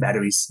was missing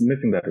batteries.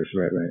 Missing batteries,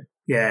 right.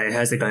 Yeah, it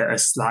has like a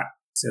slot,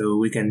 so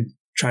we can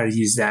try to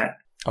use that.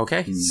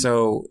 Okay,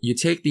 so you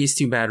take these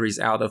 2 batteries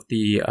out of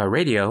the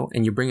radio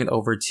and you bring it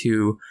over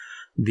to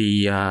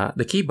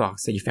the key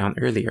box that you found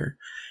earlier.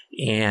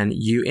 And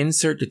you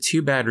insert the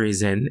 2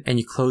 batteries in and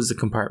you close the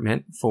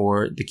compartment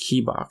for the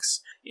key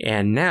box.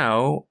 And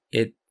now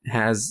it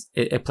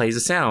plays a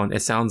sound.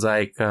 It sounds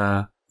like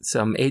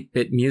some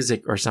 8-bit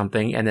music or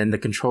something, and then the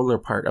controller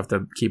part of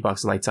the key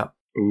box lights up.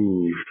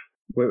 Ooh.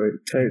 Wait.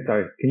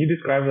 Sorry. Can you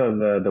describe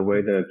the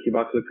way the key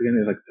box looks again?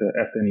 Is like the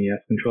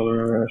SNES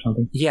controller or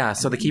something? Yeah,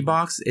 so the key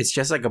box, it's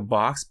just like a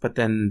box, but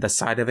then the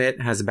side of it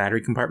has a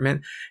battery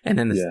compartment, and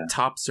then the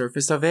top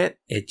surface of it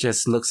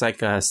just looks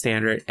like a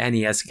standard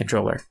NES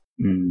controller.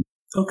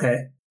 Okay.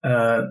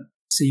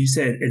 So you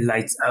said it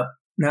lights up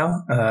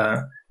now?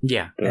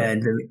 Yeah.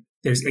 And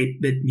there's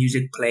 8-bit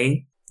music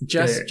playing?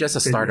 Just a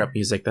startup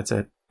music, that's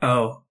it.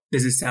 Oh,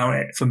 does it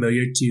sound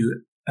familiar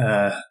to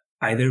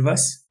either of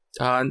us?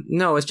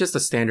 No, it's just a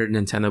standard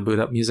Nintendo boot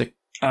up music.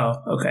 Oh,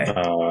 okay.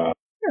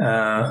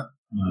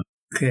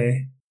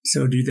 Okay.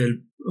 So let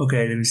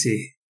me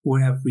see.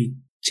 What have we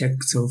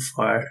checked so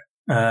far?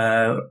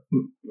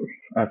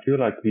 I feel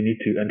like we need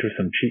to enter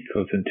some cheat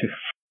codes into.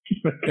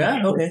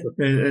 Yeah, okay.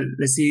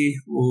 Let's see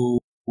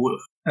what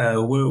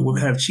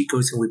kind of cheat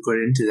codes can we put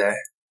into there.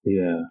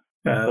 Yeah.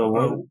 So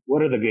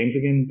what are the games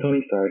again,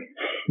 Tony?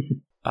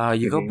 Sorry.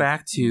 You go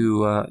back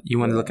to, you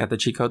want to look at the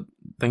cheat code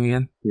thing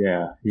again?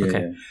 Yeah.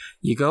 Okay.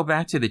 You go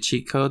back to the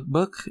cheat code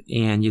book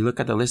and you look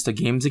at the list of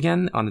games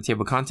again on the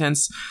table of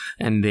contents.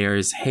 And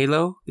there's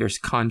Halo, there's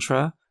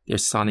Contra,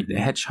 there's Sonic the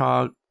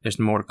Hedgehog, there's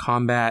Mortal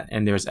Kombat,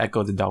 and there's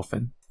Echo the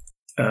Dolphin.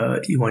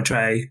 You want to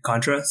try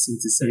Contra?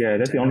 That's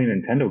the only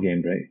Nintendo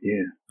game, right?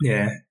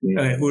 Yeah.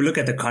 Okay, we'll look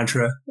at the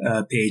Contra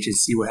page and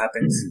see what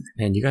happens.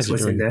 Man, you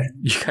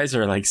guys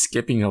are like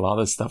skipping a lot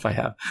of stuff I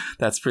have.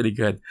 That's pretty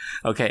good.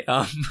 Okay.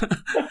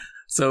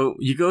 So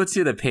you go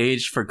to the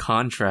page for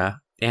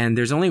Contra, and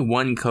there's only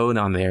one code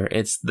on there.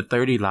 It's the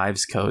 30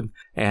 lives code,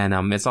 and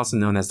it's also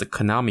known as the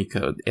Konami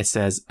code. It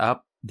says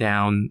up,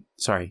 down,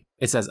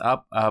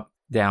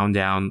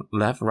 down,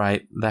 left,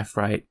 right,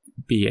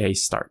 BA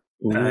start.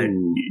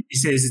 You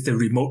say is it the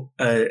remote?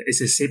 It's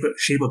a shape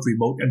of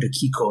remote and the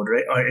key code,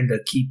 right? Or in the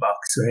key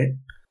box, right?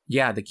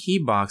 Yeah, the key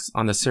box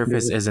on the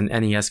surface is an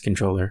NES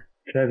controller.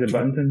 It has the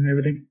buttons and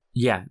everything.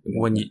 Yeah,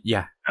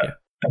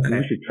 Okay.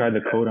 We should try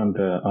the code on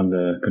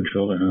the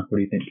controller, huh? What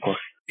do you think, Paul?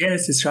 Yeah,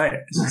 let's just try it.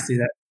 Let's just do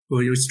that.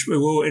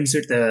 We'll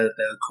insert the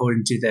code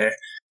into there.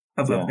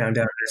 Up, down,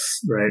 left,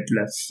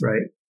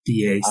 right.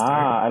 BA start.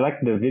 I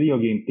like the video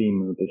game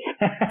theme of this.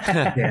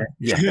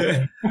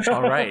 Yeah.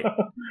 All right.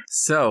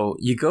 So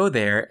you go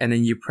there and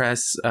then you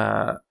press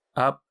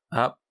up,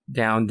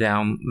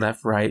 down,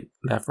 left, right,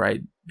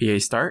 BA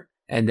start.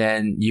 And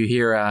then you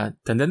hear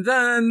dun dun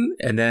dun,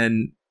 and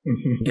then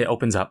it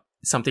opens up.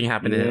 Something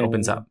happened and it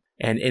opens up.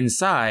 And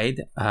inside,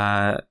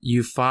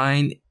 you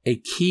find a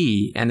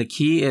key, and the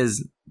key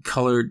is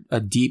colored a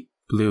deep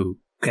blue.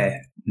 Okay.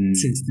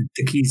 Since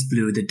the key is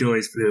blue, the door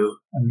is blue.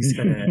 I'm just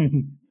gonna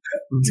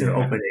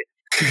open it.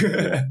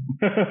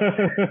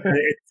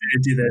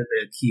 Do the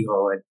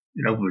keyhole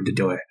and open the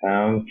door.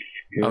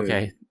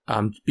 Okay.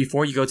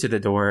 Before you go to the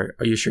door,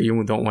 are you sure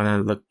you don't want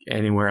to look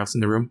anywhere else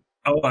in the room?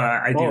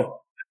 I do.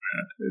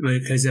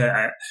 Because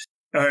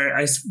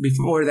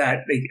before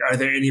that, like, are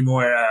there any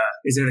more?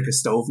 Is there like a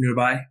stove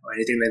nearby or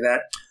anything like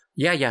that?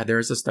 Yeah, there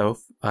is a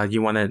stove.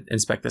 You want to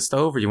inspect the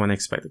stove, or you want to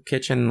inspect the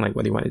kitchen? Like,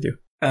 what do you want to do?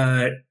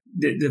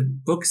 The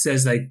book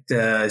says like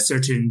the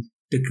certain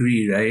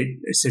degree, right?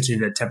 A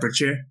certain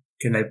temperature.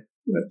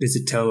 Does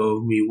it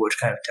tell me what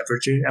kind of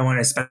temperature? I want to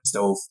inspect the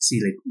stove,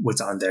 see like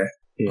what's on there.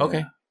 Yeah.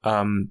 Okay.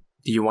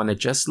 Do you want to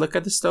just look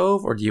at the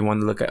stove, or do you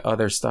want to look at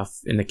other stuff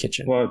in the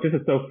kitchen? Well, just the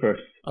stove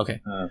first. Okay.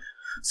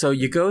 So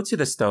you go to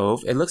the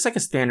stove. It looks like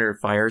a standard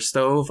fire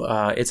stove.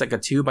 It's like a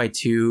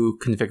 2x2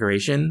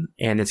 configuration,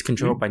 and it's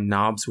controlled by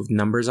knobs with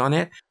numbers on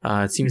it.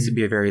 It seems to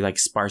be a very like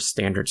sparse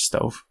standard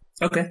stove.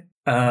 Okay.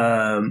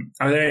 Are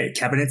there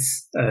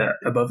cabinets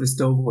above the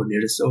stove or near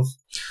the stove?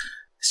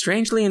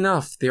 Strangely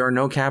enough, there are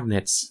no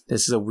cabinets.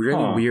 This is a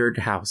really weird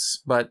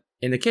house. But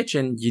in the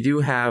kitchen, you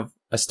do have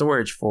a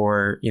storage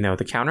for,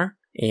 the counter.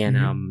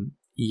 And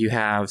you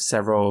have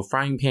several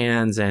frying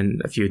pans and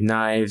a few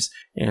knives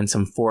and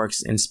some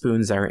forks and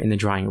spoons that are in the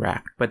drying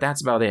rack. But that's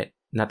about it.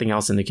 Nothing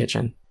else in the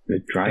kitchen.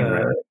 The drying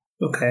rack.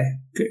 Okay.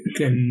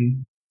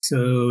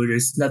 So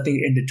there's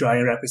nothing in the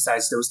drying rack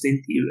besides those things?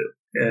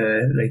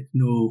 Like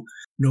no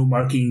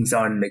markings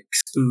on like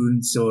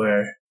spoons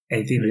or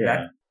anything like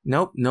that?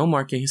 Nope, no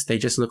markings. They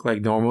just look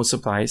like normal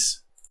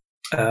supplies.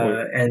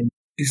 And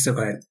so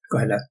go ahead.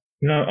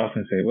 No, I was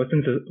gonna say, what's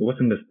in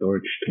the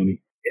storage,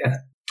 Tony? Yeah.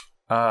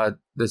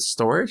 The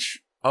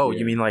storage? Oh,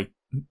 you mean like?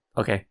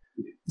 Okay,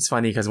 it's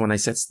funny because when you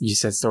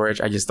said storage,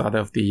 I just thought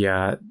of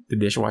the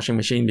dishwashing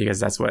machine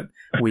because that's what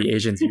we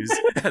Asians use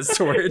as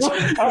storage.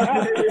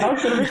 I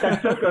was gonna make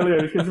that joke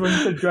earlier because when you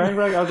said drying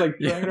rack, I was like,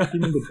 drying rack, you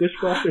mean the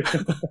dishwasher?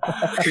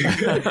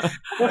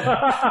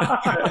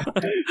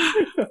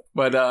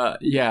 But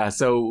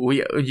so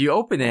you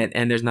open it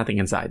and there's nothing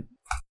inside.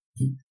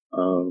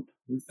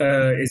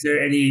 Is there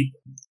any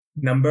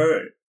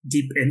number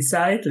deep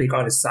inside, like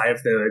on the side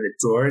of the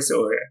drawers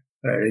or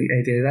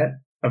anything like that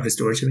of the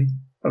storage?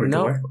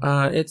 No,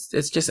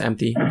 it's just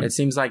empty. It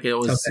seems like it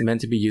was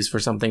meant to be used for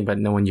something, but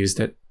no one used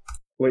it.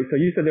 Wait, so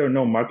you said there were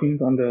no markings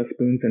on the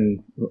spoons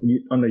and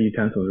on the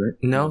utensils, right?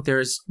 No,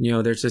 there's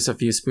just a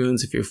few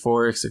spoons, a few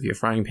forks, a few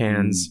frying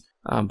pans,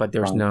 but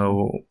there's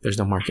no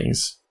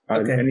markings.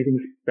 Are there anything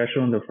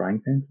special in the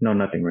frying pans? No,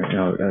 nothing, right?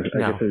 No,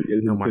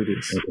 no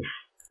markings. Okay.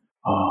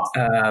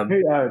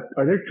 Hey,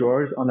 are there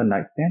drawers on the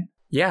nightstand?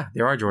 Yeah,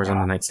 there are drawers on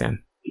the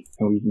nightstand.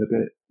 Can we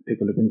take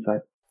a look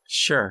inside?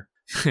 Sure.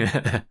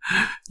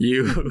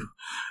 you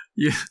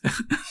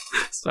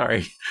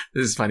sorry,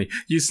 this is funny.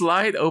 You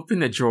slide open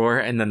the drawer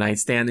in the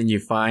nightstand and you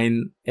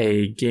find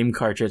a game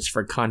cartridge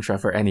for Contra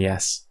for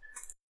NES.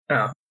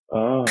 Oh.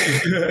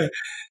 Okay.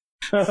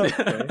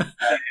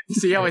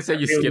 See how I said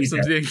you skip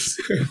some things?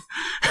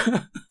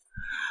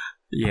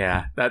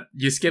 Yeah, that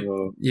you skip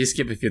a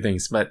few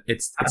things, but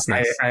it's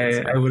nice.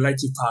 I would like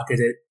to pocket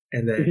it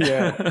and then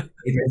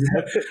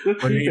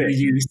when we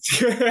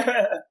used.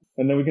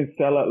 And then we can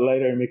sell it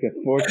later and make a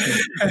fortune.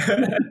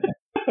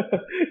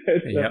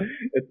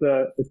 It's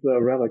a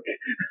relic.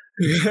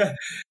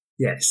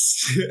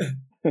 Yes.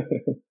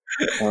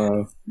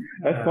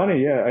 That's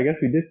funny. Yeah, I guess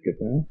we did skip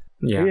that.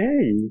 Yeah.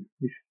 Hey,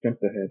 we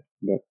jumped ahead,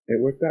 but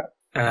it worked out.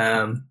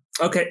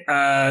 Okay.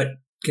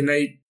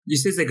 You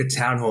say it's like a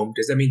townhome.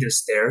 Does that mean there's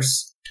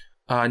stairs?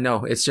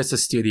 No, it's just a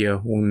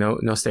studio.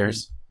 No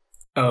stairs.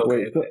 Oh, okay.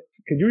 Wait, so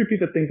could you repeat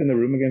the things in the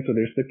room again? So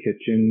there's the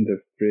kitchen,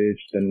 the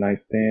fridge, the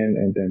nightstand,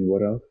 and then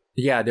what else?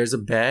 Yeah, there's a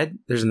bed,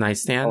 there's a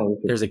nightstand,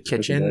 there's a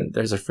kitchen,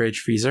 there's a fridge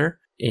freezer,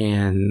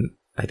 and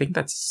I think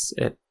that's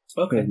it.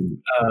 Okay.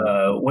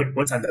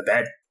 What's on the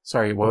bed?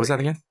 Sorry, what was that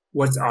again?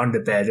 What's on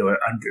the bed or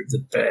under the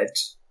bed?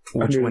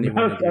 Which one do you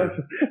want to do?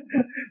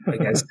 I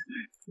guess.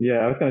 Yeah,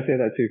 I was going to say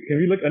that too. Can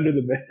we look under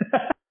the bed?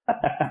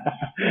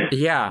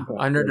 Yeah,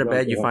 under the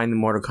bed you find the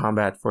Mortal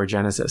Kombat for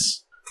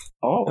Genesis.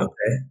 Oh,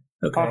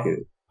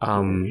 okay.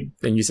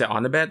 Then you said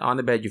on the bed. On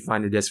the bed you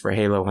find the disc for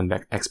Halo on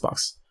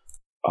Xbox.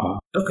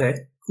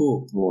 Okay,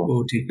 cool.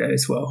 We'll take that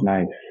as well.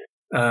 Nice.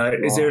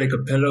 Is there like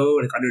a pillow,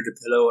 like under the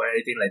pillow or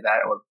anything like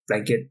that, or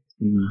blanket?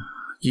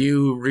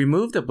 You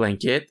remove the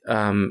blanket,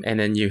 and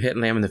then you hit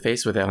Lamb in the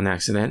face with it on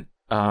accident.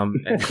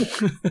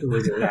 It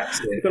was an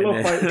accident.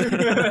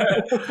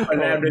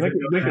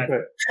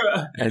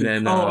 And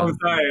then I'm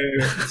sorry.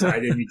 I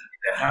didn't mean to do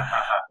that.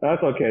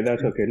 That's okay.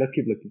 Let's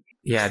keep looking.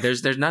 Yeah,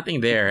 there's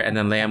nothing there, and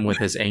then Lamb with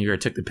his anger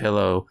took the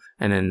pillow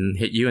and then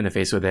hit you in the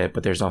face with it,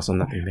 but there's also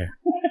nothing there.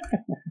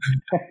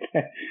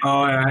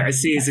 Oh, I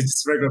see. It's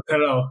just a regular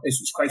pillow.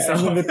 It's quite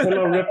soft. And the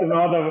pillow ripped and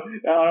all the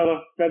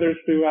feathers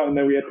flew out, and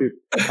then we had to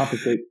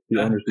compensate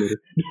the owners later.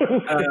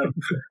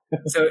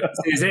 So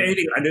is there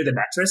anything under the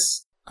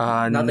mattress?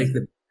 Not like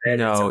the bed.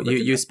 No, It's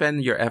you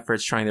spend your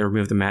efforts trying to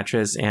remove the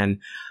mattress, and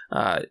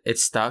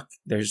it's stuck.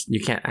 You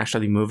can't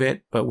actually move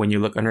it. But when you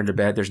look under the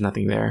bed, there's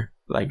nothing there,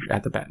 like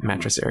at the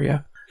mattress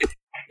area.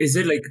 Is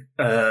it like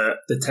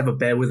the type of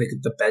bed with like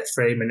the bed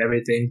frame and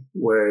everything,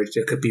 where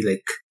there could be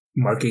like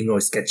marking or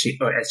sketching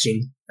or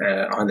etching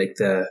on like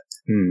the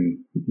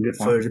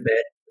foot of the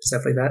bed,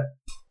 stuff like that?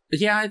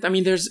 Yeah, I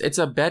mean, it's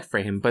a bed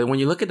frame, but when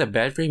you look at the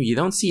bed frame, you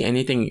don't see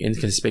anything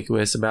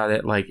inconspicuous about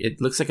it. Like,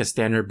 it looks like a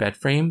standard bed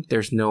frame.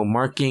 There's no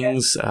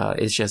markings.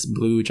 It's just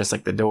blue, just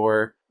like the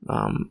door.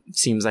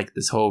 Seems like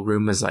this whole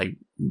room is like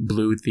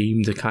blue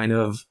themed, kind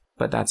of,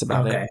 but that's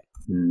about it.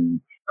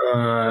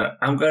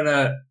 I'm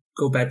gonna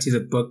go back to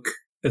the book,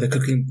 the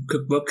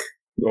cookbook.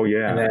 Oh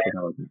yeah,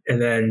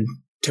 and then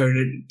turn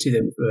it to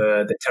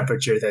the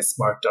temperature that's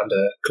marked on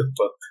the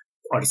cookbook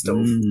on the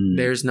stove.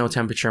 There's no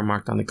temperature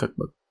marked on the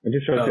cookbook. I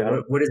just showed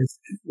you.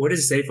 What does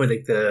it say for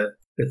like the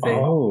thing?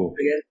 Oh.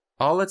 Again?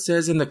 All it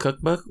says in the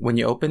cookbook when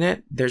you open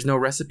it, there's no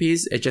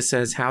recipes. It just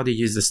says how to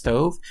use the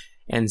stove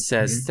and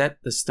says set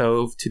the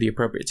stove to the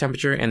appropriate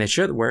temperature, and it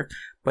should work.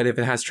 But if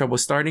it has trouble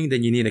starting,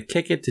 then you need to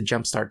kick it to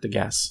jumpstart the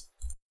gas.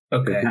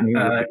 Okay. I'm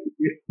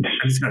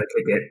just gonna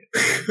kick it.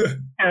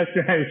 That's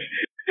right.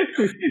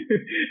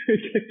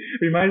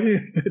 Reminds me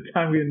of the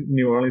time in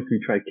New Orleans we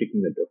tried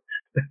kicking the door.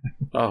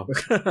 Oh.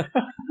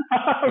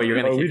 Well, you're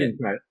gonna kick it?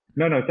 Try it.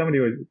 No,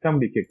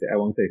 somebody kicked it. I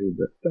won't say who,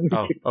 but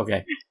somebody kicked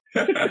okay.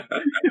 it.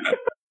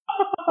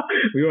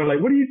 We were like,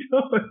 what are you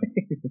doing?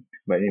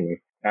 But anyway,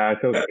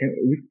 so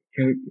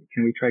can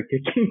we try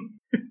kicking?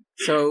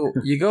 So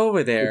you go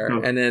over there,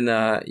 and then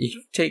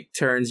you take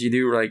turns. You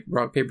do like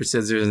rock, paper,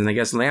 scissors, and I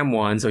guess Lamb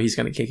won, so he's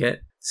gonna kick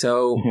it.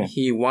 So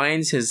he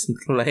winds his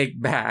leg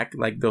back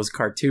like those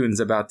cartoons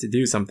about to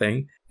do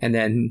something, and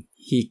then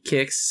he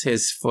kicks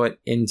his foot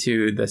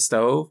into the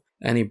stove,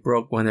 and he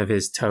broke one of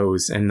his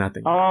toes, and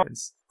nothing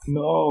happens.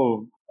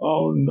 No!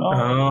 Oh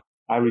no!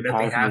 I retired.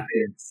 Nothing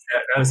happens.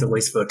 That was a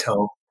waste of a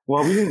toe.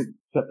 Well, we didn't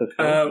set the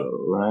stove,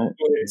 right?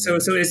 So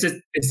is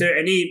there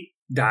any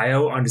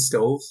dial on the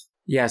stove?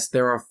 Yes,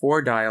 there are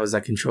 4 dials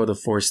that control the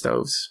 4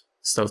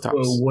 stovetops.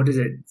 Well, what does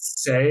it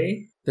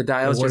say? The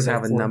dials just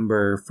have a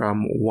number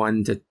from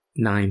 1 to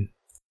 9.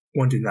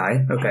 1 to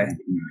 9? Okay.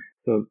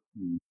 So,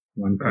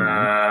 1 to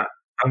 9.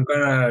 I'm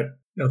gonna...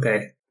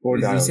 Okay. 4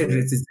 dials. You said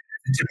it's a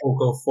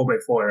typical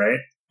 4x4, right?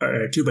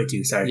 Or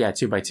 2x2, sorry. Yeah,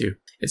 2x2.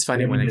 It's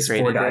funny when I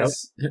created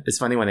this. It's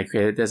funny when I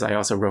created this, I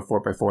also wrote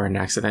 4x4 in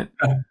accident.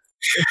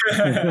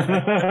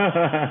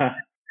 2x2?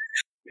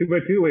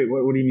 Wait,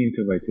 what do you mean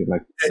 2x2?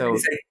 Like, so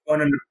it's like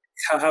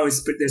how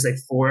is there's like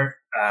 4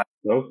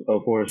 those?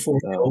 Oh, 4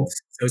 stoves.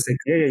 So it's like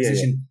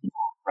position.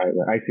 Right,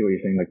 I see what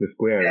you're saying, like the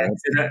square, right?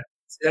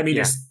 So that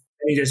means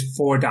there's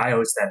 4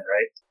 dials then,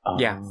 right?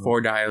 Yeah,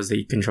 4 dials that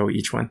you control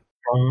each one.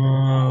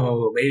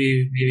 Oh,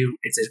 maybe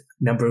it's a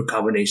number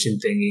combination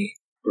thingy.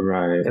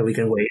 Right. That we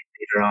can wait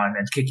later on,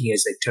 and kicking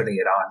is like turning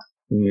it on.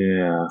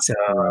 Yeah. So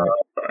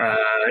I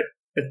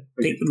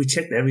think we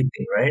checked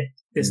everything, right?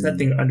 There's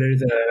nothing under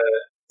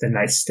the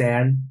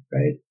nightstand,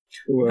 right?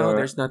 No,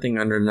 there's nothing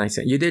under the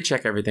nightstand. You did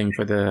check everything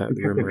for the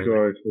room. The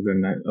drawers for the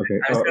night. Okay.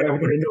 I'm going to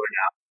open the door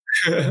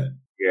now.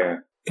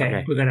 Yeah.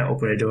 Okay, we're gonna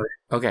open the door.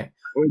 Okay.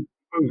 You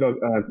know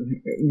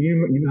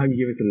how you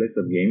give us a list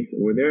of games?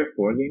 Were there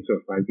 4 games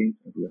or 5 games?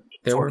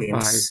 There were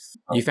 5.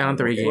 You found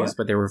 3 games,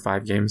 but there were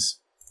 5 games.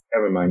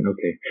 Never mind.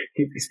 Okay.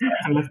 Let's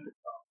go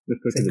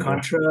to the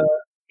Contra,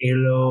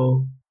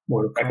 Halo,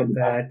 Mortal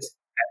Kombat,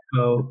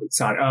 Echo,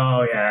 Sonic.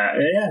 Oh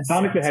yeah.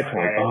 Sonic the Hedgehog.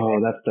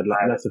 Oh, that's the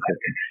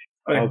thing.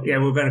 Okay. Yeah,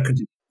 we're gonna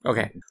continue.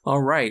 Okay.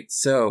 All right.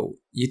 So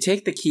you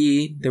take the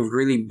key, the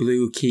really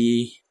blue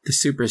key, the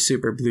super,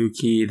 super blue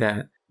key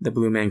that the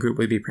Blue Man Group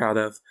would be proud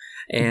of,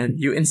 and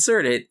you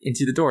insert it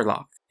into the door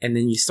lock. And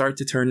then you start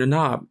to turn the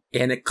knob,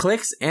 and it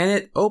clicks and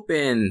it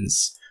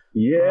opens.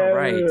 Yeah.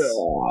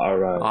 All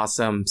right.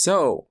 Awesome.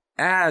 So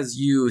as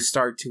you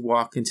start to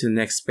walk into the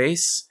next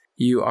space,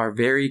 you are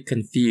very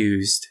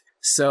confused.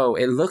 So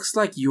it looks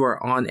like you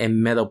are on a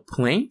metal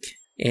plank,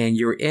 and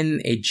you're in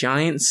a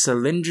giant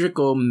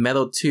cylindrical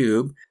metal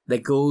tube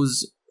that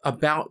goes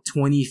about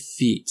 20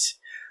 feet.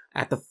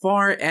 At the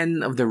far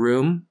end of the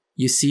room,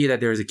 you see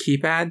that there's a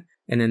keypad,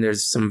 and then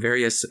there's some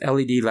various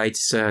LED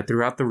lights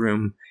throughout the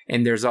room,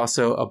 and there's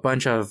also a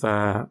bunch of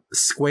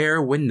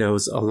square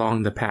windows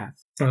along the path.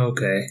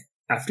 Okay.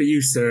 After you,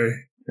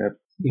 sir. Yep.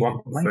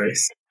 Walk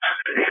first.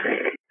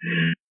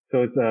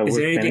 So it's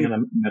we're standing on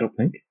a metal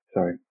plank?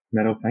 Sorry.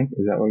 Metal plank?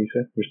 Is that what you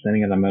said? We're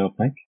standing on a metal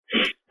plank?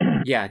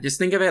 Yeah, just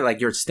think of it like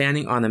you're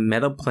standing on a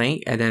metal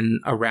plank, and then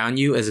around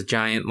you is a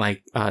giant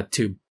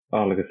tube.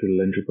 Oh, like a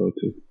cylindrical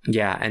tube.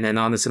 Yeah, and then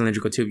on the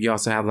cylindrical tube, you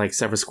also have like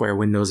several square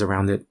windows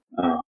around it.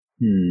 Oh.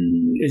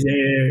 Is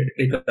there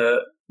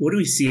what do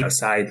we see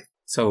outside?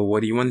 So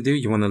what do you want to do?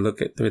 You want to look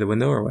through the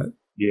window or what?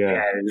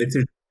 Yeah, look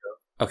through the window.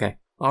 Okay.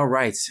 All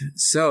right.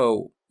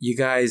 So you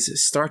guys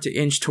start to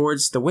inch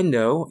towards the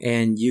window,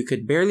 and you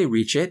could barely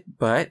reach it,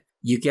 but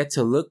you get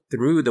to look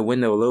through the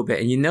window a little bit.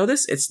 And you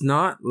notice it's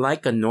not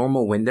like a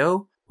normal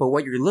window, but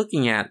what you're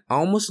looking at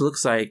almost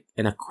looks like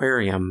an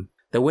aquarium.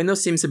 The window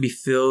seems to be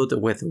filled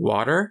with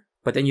water,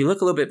 But then you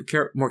look a little bit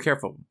more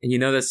careful, and you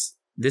notice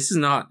this is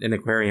not an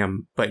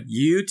aquarium, but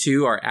you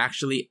two are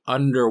actually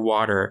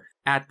underwater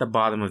at the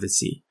bottom of the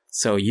sea.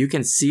 So you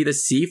can see the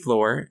sea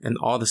floor and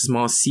all the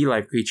small sea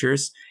life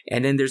creatures.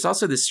 And then there's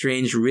also this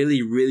strange,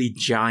 really, really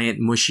giant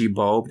mushy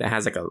bulb that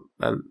has like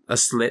a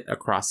slit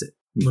across it.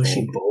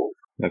 Mushy bulb?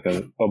 Like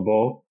a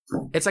bowl?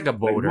 It's like a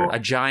boulder, a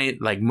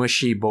giant like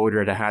mushy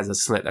boulder that has a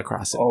slit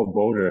across it. Oh,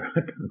 boulder.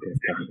 Okay.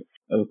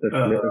 Oh, the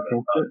slit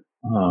across it?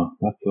 Oh,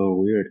 that's so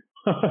weird.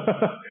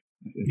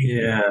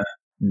 Yeah.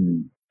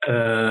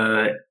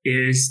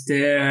 Is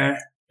there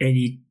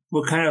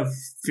what kind of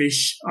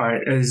fish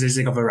is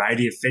there like a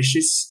variety of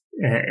fishes?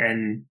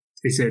 And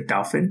is it a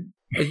dolphin?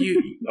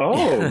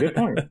 Good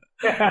point.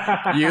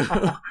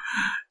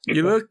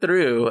 You look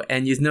through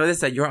and you notice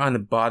that you're on the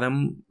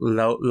bottom,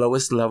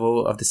 lowest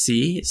level of the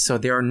sea. So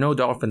there are no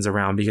dolphins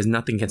around because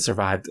nothing can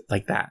survive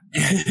like that.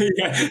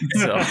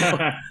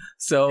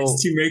 So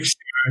just to make sure.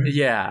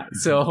 Yeah.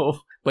 So,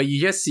 but you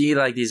just see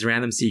like these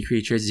random sea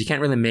creatures. You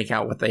can't really make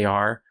out what they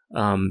are.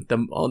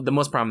 The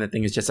most prominent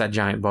thing is just that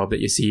giant bulb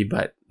that you see.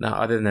 But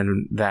other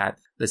than that,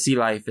 the sea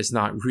life is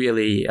not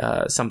really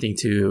something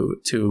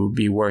to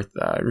be worth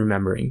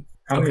remembering.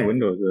 How many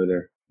windows are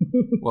there?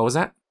 What was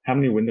that? How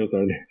many windows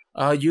are there?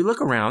 You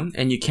look around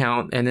and you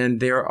count, and then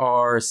there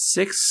are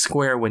 6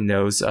 square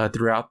windows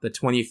throughout the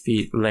 20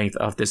 feet length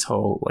of this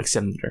whole like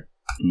cylinder.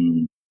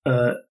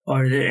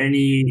 Are there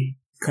any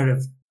kind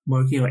of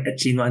marking or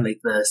etching on like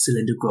the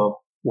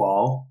cylindrical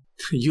wall?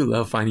 You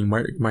love finding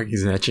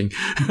markings and etching.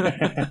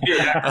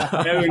 Yeah,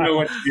 I never know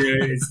what to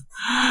do.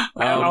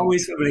 I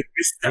always feel like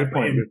this stuff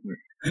and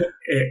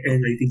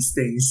like these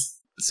things.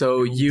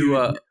 So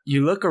you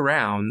look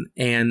around,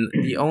 and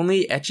the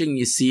only etching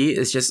you see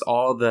is just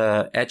all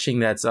the etching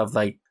that's of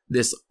like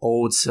this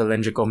old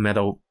cylindrical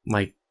metal,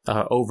 like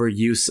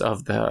overuse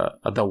of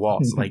the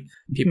walls, like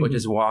people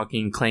just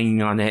walking,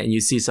 clanging on it, and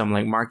you see some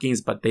like markings,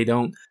 but they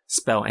don't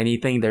spell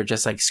anything. They're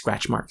just like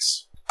scratch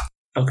marks.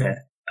 Okay.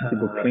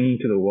 People clinging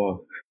to the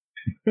wall.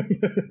 But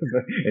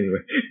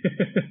anyway,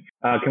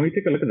 can we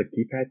take a look at the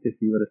keypad to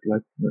see what it's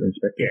like?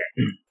 Inspect it.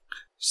 Yeah.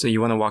 So you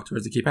want to walk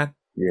towards the keypad?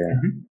 Yeah.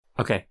 Mm-hmm.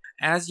 Okay.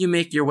 As you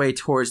make your way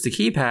towards the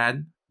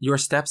keypad, your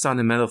steps on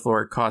the metal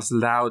floor cause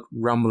loud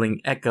rumbling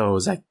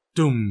echoes like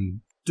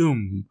doom,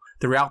 doom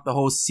throughout the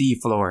whole sea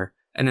floor.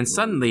 And then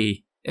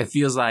suddenly it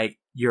feels like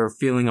you're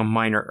feeling a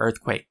minor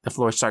earthquake. The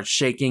floor starts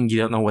shaking. You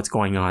don't know what's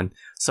going on.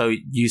 So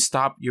you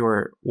stop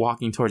your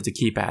walking towards the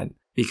keypad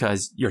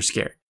because you're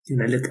scared. Can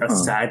I look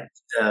outside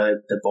the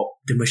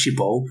mushy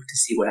bulb to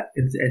see if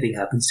anything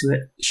happens to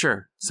it?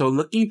 Sure. So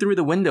looking through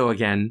the window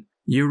again,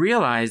 you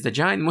realize the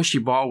giant mushy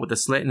ball with a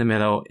slit in the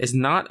middle is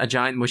not a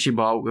giant mushy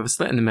ball with a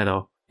slit in the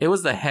middle. It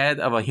was the head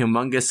of a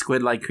humongous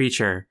squid-like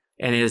creature,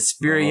 and it is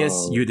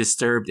furious you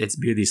disturbed its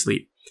beauty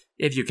sleep,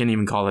 if you can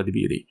even call it a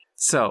beauty.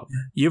 So,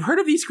 you've heard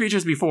of these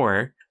creatures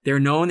before. They're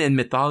known in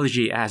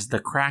mythology as the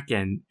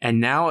Kraken,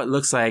 and now it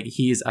looks like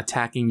he's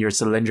attacking your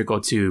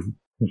cylindrical tube.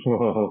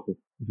 Whoa, it's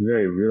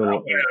very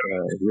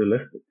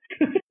realistic.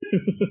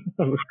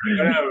 I'm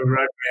gonna run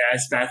my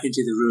ass back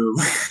into the room.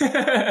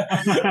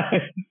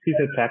 He's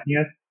attacking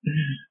us.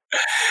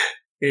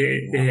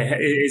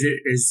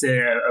 Is it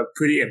a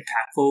pretty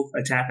impactful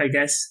attack, I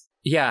guess?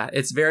 Yeah,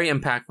 it's very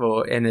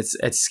impactful and it's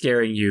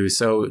scaring you.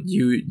 So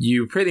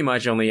you pretty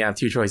much only have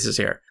 2 choices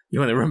here. You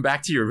want to run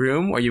back to your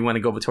room or you want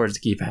to go towards the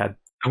keypad?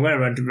 I'm gonna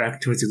run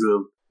back towards the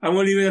room. I'm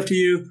gonna leave it up to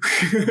you.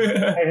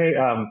 Hey,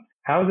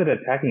 how is it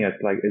attacking us?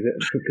 Like, is it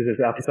because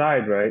it's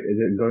outside, right? Is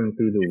it going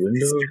through the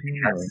windows?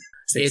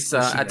 It's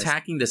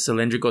attacking the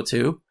cylindrical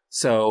tube,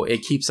 so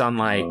it keeps on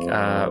like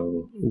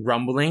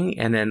rumbling,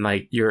 and then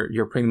like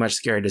you're pretty much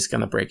scared it's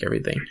gonna break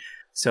everything.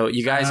 So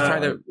you guys try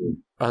to.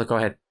 Oh, go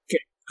ahead.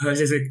 Okay. I was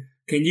just like,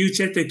 can you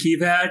check the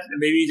keypad?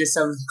 Maybe just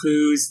some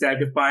clues that I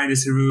can find in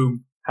this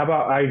room. How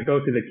about I go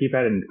to the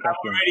keypad and I'm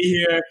already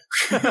here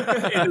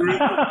in the room.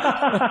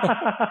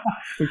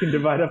 We can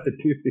divide up the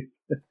 2.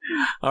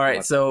 All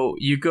right, so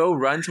you go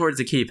run towards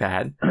the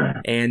keypad,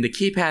 and the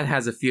keypad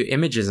has a few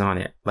images on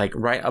it, like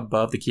right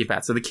above the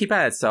keypad. So the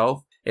keypad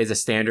itself is a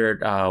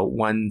standard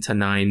 1 to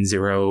 9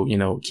 0,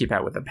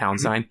 keypad with a pound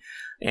sign,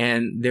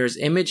 and there's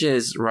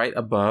images right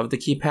above the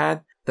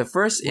keypad. The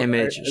first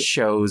image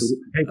shows.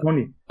 Hey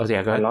Tony. Oh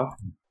yeah, go ahead. I lost.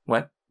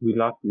 What? We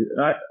lost you.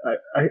 I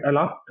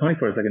lost Tony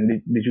for a second.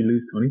 Did you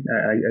lose Tony?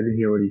 I didn't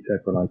hear what he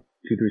said for like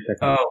 2-3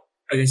 seconds. Oh,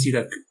 I guess you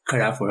got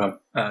cut out for him.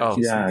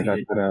 Yeah, I got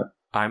cut out.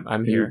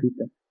 I'm here.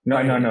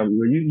 No.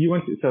 You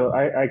went to, so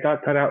I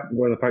got cut out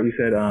where the part you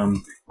said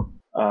you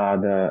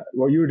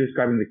were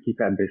describing the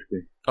keypad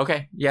basically.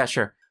 Okay, yeah,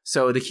 sure.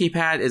 So the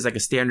keypad is like a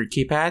standard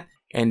keypad,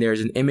 and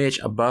there's an image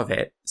above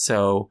it.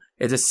 So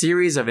it's a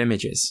series of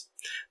images.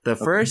 The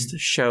first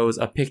shows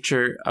a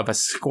picture of a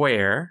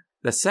square.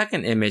 The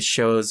second image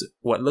shows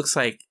what looks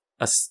like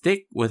a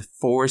stick with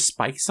 4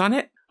 spikes on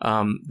it.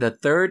 The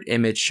third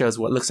image shows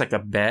what looks like a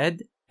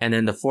bed. And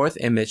then the fourth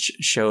image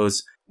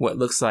shows what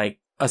looks like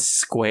a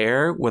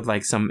square with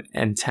like some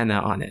antenna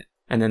on it.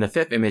 And then the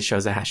fifth image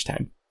shows a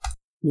hashtag.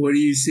 What do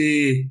you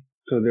see?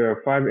 So there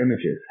are 5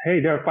 images. Hey,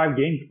 there are 5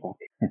 games.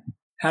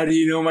 How do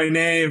you know my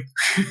name?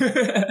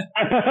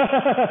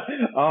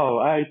 Oh,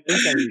 I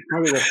think I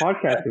recorded a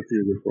podcast with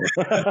you before.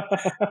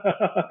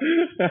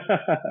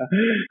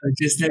 I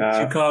just let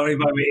you call me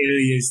by my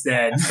alias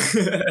then.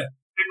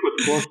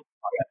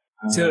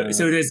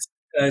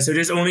 So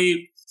there's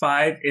only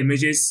 5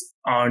 images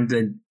on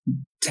the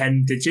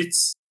 10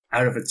 digits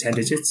out of the 10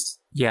 digits.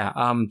 Yeah.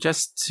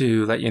 Just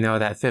to let you know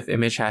that 5th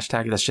image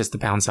hashtag, that's just the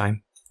pound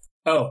sign.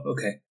 Oh,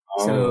 okay.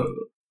 So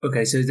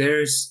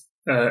there's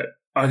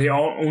are they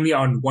all only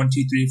on 1,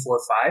 2, 3, 4,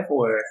 5,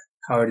 or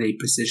how are they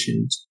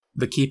positioned?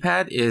 The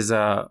keypad is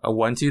a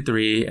 1, 2,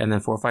 3, and then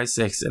 4, 5,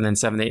 6, and then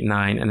 7, 8,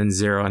 9, and then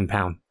 0 and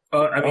pound.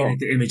 Oh, I mean like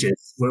the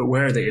images.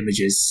 Where are the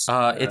images?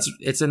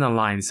 It's in a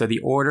line. So the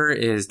order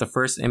is the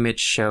first image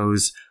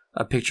shows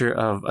a picture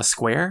of a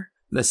square.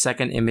 The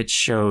second image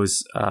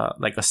shows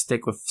like a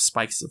stick with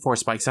 4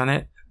 spikes on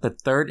it. The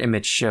third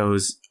image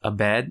shows a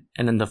bed,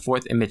 and then the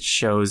fourth image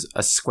shows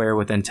a square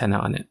with antenna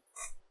on it,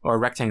 or a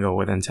rectangle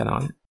with antenna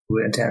on it.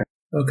 With antenna.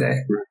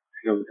 Okay.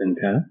 Rectangle with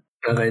antenna.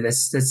 Okay,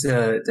 that's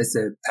a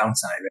pound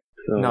sign, right?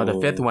 So, No, the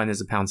 5th one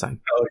is a pound sign.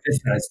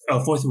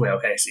 Fourth way.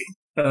 Okay, I see.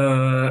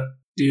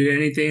 Do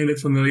anything look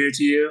familiar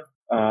to you?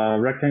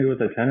 Rectangle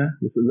with antenna.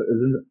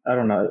 I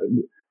don't know. It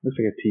looks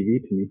like a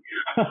TV to me.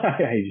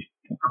 Okay,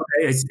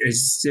 is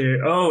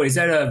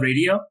that a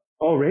radio?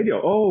 Oh,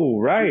 radio. Oh,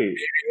 right.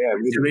 Yeah,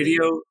 is a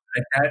radio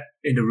like that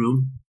in the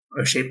room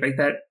or shaped like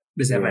that?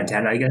 Does it have an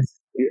antenna, I guess?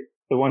 Yeah.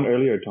 The one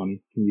earlier,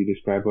 Tony. Can you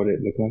describe what it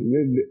looked like?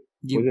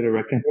 Was it a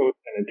rectangle with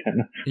an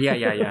antenna?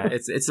 Yeah.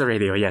 It's a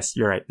radio. Yes,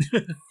 you're right.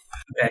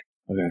 Okay.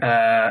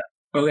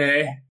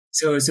 Okay.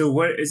 So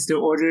what is the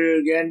order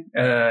again?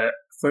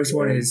 First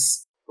one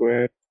is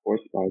square, 4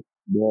 spikes.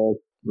 The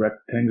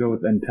rectangle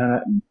with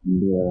antenna.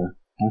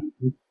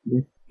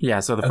 Yeah.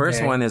 So the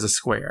first one is a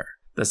square.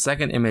 The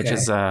second image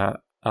is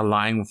a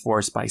line with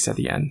 4 spikes at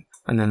the end,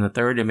 and then the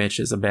third image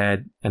is a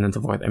bed, and then the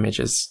fourth image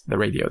is the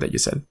radio that you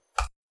said.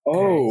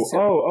 Okay.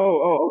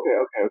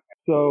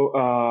 So,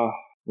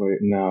 wait,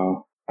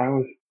 no. I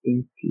was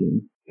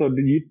thinking. So,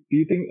 do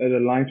you think it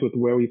aligns with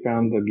where we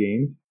found the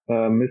games,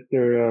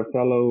 Mr.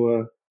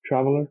 Fellow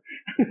Traveler?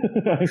 You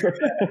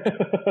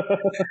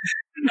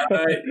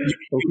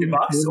mean the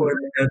box or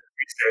the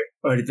freezer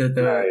or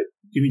the right.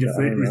 You mean the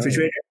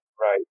refrigerator?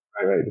 Right.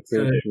 The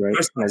fridge, right?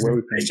 First one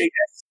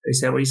is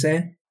that what you're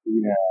saying?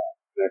 Yeah,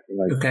 exactly.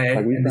 Okay,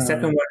 and the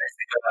second one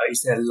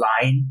is a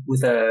line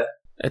with a.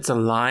 It's a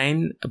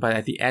line, but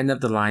at the end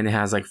of the line, it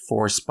has like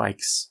 4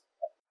 spikes.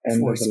 And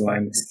 4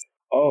 spikes.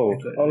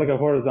 Like a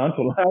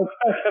horizontal line.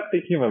 I kept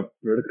thinking of a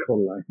vertical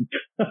line.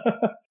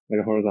 Like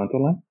a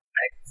horizontal line?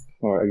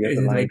 Or I guess is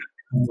a it line. like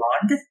a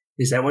wand?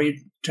 Is that what you're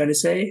trying to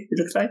say? It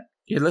looks like.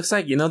 It looks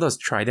like, you know, those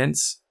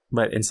tridents,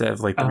 but instead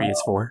of like 3,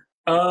 it's 4.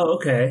 Oh,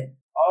 okay.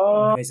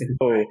 Oh, it's a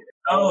fork.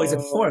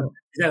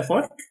 Is that a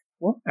fork?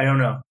 What? I don't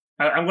know.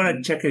 I'm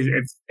gonna check if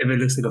it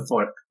looks like a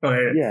fork.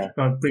 Okay. Yeah.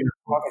 I'll bring a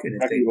fork in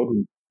the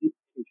thing.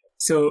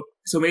 So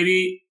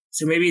maybe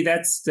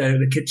that's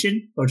the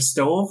kitchen or the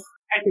stove.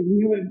 I think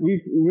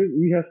we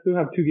still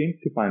have 2 games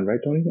to find, right,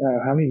 Tony?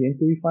 How many games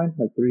do we find?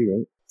 Like 3,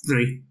 right?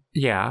 3.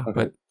 Yeah, okay.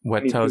 But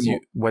what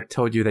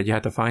told you that you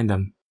had to find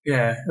them?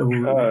 Yeah.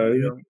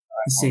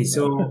 Let's see.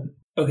 So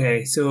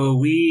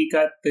we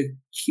got the.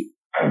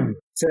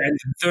 So and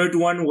the third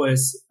one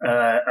was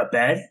a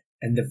bed,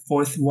 and the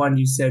fourth one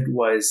you said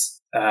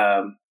was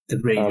the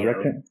radio.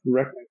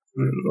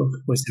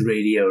 Was the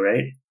radio,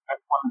 right?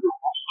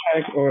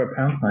 Hashtag or a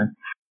pound sign.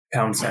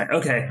 Pound sign.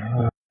 Okay.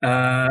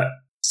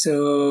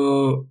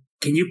 So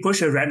can you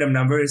push a random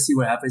number and see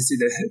what happens to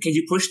the? Can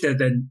you push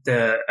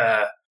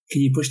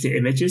Can you push the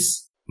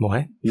images?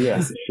 What?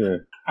 Yeah,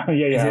 sure.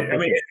 Yeah.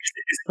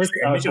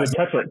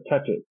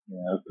 Touch it.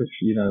 Yeah, push.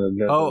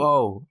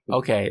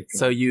 Okay.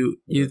 So you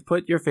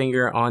put your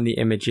finger on the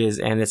images,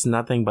 and it's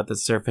nothing but the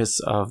surface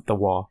of the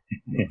wall.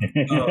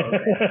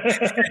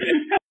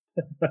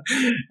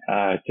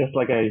 Just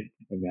like I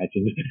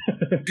imagined.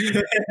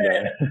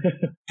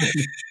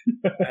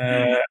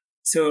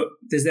 So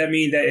does that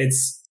mean that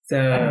it's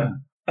the?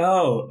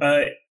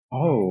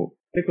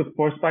 Stick with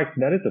 4 spikes.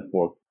 That is a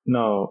fork.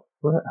 No.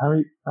 What?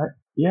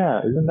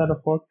 Isn't that a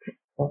fork?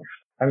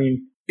 I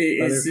mean,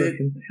 is it?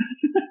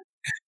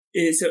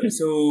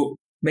 So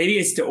maybe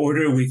it's the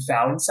order we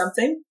found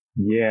something.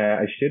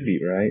 Yeah, it should be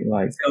right.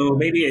 Like so,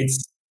 maybe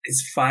it's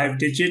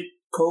 5-digit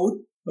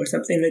code or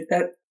something like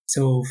that.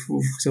 So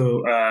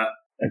I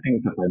think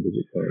it's a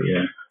 5-digit code.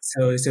 Yeah.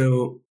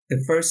 So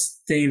the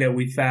first thing that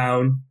we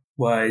found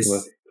was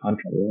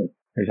contract. Right?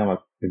 Are you talking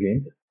about the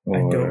game? I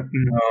don't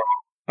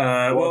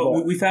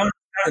know. We found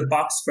the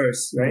box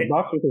first, right? The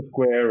box with a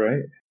square,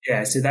 right?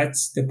 Yeah. So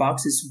that's the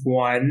box is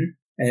 1.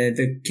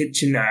 The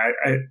kitchen.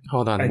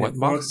 Hold on. What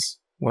box?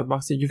 What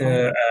box did you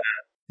find?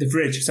 The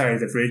fridge. Sorry,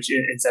 the fridge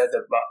inside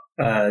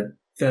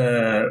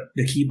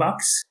the key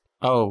box.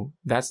 Oh,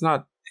 that's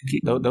not.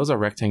 Those are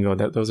rectangle.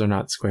 Those are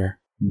not square.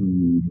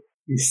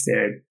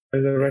 Instead,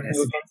 there's a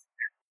rectangle.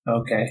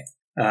 Okay.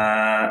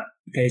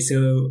 Okay.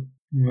 So,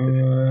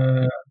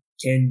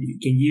 can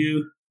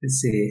you? Let's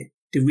see.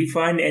 Did we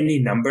find any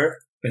number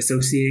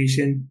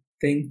association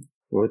thing?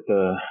 with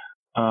the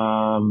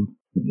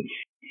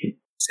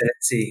So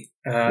let's see.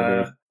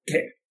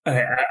 Okay,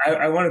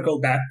 I want to go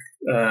back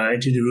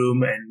into the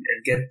room and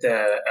get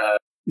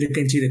look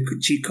into the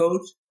cheat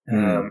code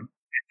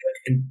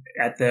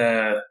at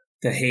the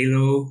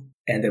Halo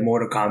and the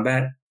Mortal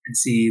Kombat and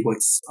see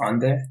what's on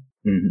there.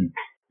 Mm-hmm.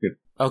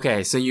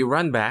 Okay, so you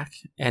run back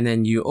and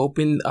then you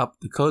open up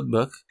the code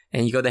book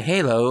and you go to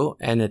Halo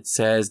and it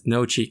says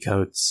no cheat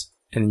codes.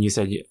 And then you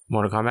said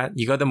Mortal Kombat.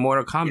 You go to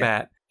Mortal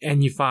Kombat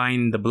and you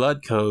find the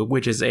blood code,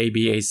 which is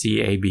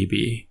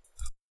ABACABB.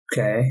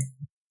 Okay.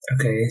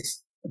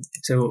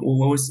 So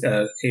what was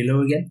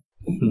Halo again?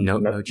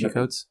 No cheat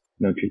codes.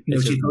 No cheat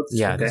codes.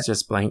 Yeah, okay. It's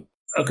just blank.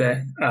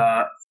 Okay.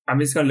 I'm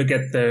just gonna look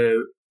at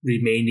the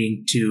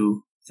remaining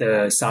two,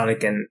 the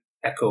Sonic and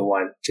Echo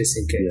one, just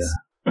in case.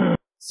 Yeah.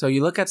 So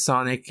you look at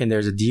Sonic and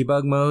there's a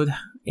debug mode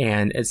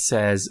and it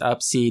says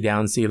up C,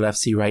 down C, left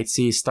C, right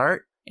C,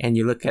 start. And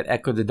you look at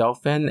Echo the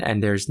Dolphin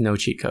and there's no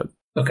cheat code.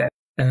 Okay.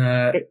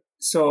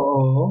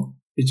 So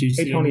did you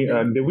see? Hey Tony,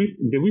 did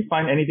we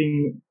find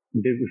anything?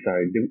 In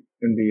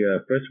the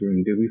first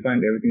room, did we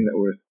find everything that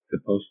we're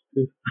supposed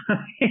to?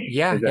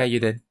 Yeah, you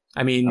did.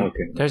 I mean,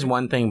 There's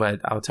one thing, but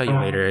I'll tell you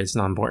later. It's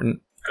not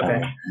important.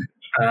 Okay.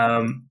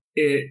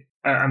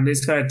 I'm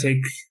just gonna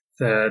take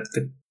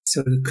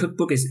so the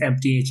cookbook is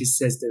empty. It just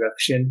says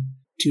direction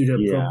to the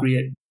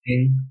appropriate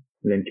thing.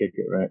 Then click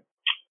it, right?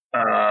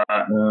 I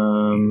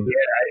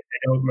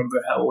don't remember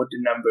what the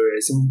number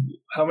is.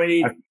 How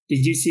many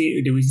did you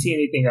see? Did we see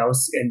anything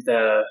else in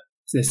the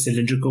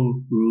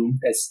cylindrical room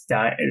that's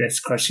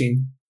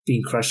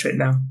being crushed right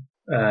now?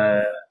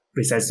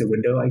 Besides the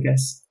window, I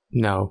guess.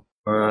 No.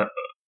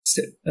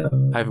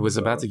 I was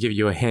about to give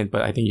you a hint,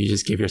 but I think you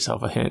just gave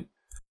yourself a hint.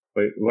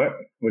 Wait, what?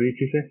 What did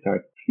you say?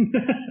 Sorry,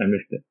 I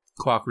missed it.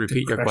 Quack,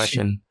 repeat your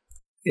question.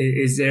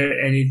 Is there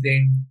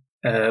anything?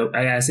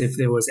 I asked if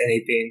there was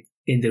anything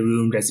in the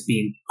room that's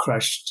being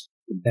crushed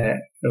that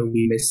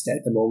we missed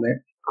at the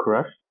moment.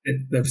 Crushed?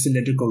 The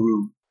cylindrical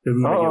room. The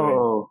room that you're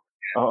in.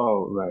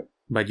 Oh, right.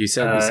 But you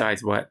said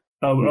besides what?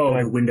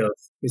 The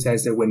windows.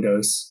 Besides the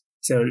windows.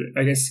 So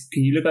I guess,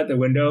 can you look out the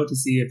window to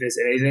see if there's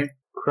anything?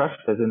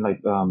 Crushed, as in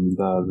like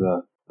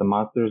the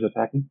monsters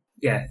attacking?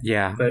 Yeah.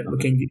 Yeah. But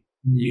can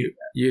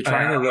you're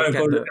trying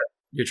to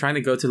you're trying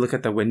to go to look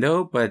at the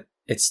window, but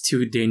it's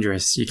too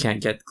dangerous. You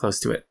can't get close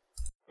to it.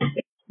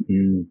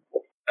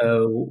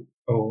 So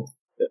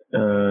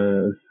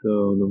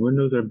the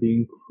windows are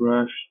being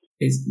crushed,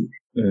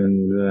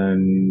 and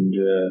then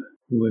the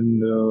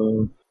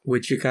window.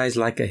 Would you guys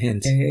like a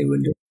hint? Hey,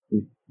 window.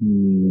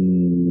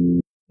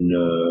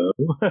 No.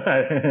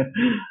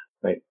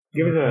 Right.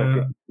 Give us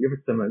a bit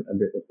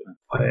of time.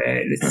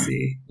 Alright, let's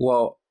see.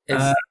 Well,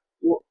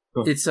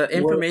 it's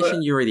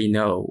information you already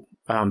know.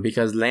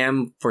 Because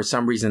Lamb, for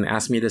some reason,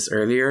 asked me this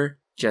earlier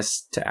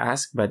just to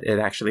ask, but it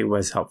actually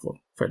was helpful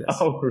for this.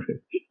 Oh,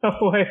 really?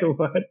 Oh, wait,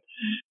 what?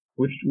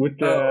 Which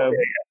are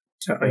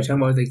you talking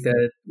about like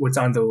what's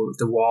on the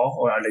wall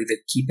or on like the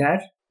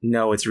keypad?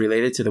 No, it's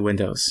related to the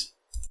windows.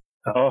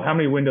 Oh, how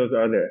many windows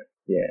are there?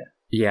 Yeah.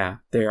 Yeah,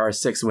 there are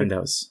 6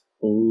 windows.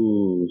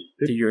 Ooh.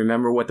 6? Do you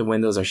remember what the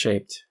windows are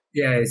shaped?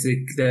 Yeah, it's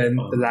like the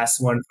last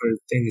one for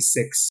thing is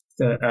 6.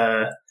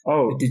 I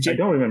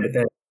don't remember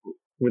that.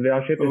 Were they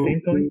all shaped the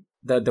same, Tony?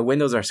 The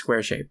windows are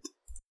square shaped.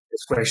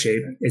 Square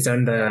shape. It's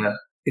on the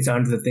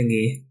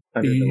thingy.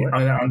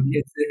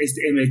 It's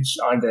the image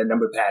on the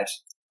number pad.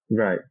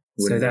 Right.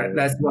 So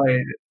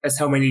that's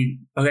how many.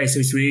 Okay, so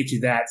it's related to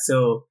that.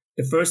 So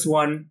the first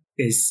one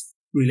is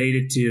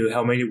related to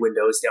how many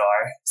windows there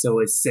are. So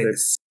it's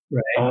 6,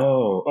 right?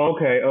 Oh,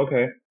 okay.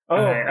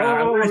 I'm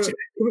going to check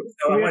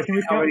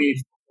how many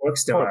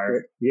forks there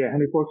are. Yeah, how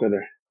many forks are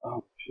there?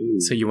 Oh,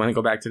 geez. So you want to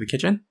go back to the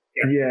kitchen?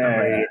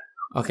 Yeah.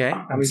 Okay.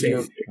 I'm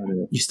safe.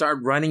 You start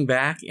running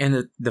back,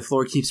 and the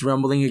floor keeps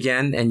rumbling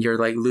again, and you're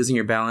like losing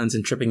your balance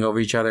and tripping over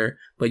each other.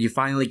 But you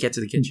finally get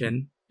to the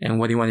kitchen. And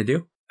what do you want to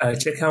do?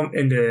 Check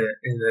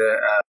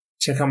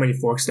check how many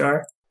forks there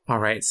are. All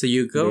right. So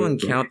you go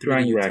and count through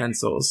the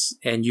utensils,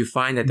 and you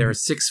find that there are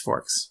 6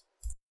 forks.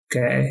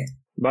 Okay.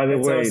 By the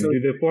way, do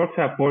the forks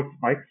have fork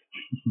spikes?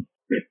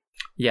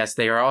 Yes,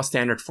 they are all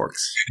standard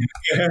forks.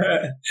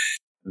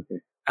 Okay.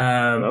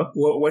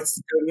 What's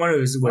the third one?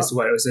 Was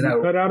what? Was it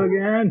cut out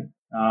again?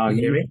 Can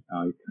you hear me?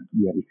 Oh, you can't.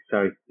 Yeah,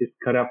 sorry. It's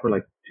cut out for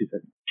like 2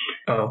 seconds.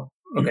 Oh,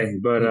 okay.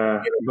 But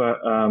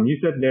you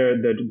said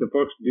the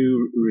forks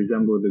do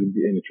resemble the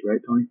image,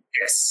 right, Tony?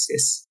 Yes.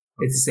 It's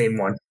the same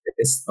one.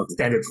 It's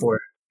standard 4.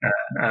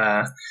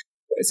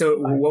 So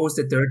what was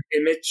the third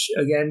image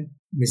again?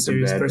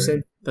 Mysterious person?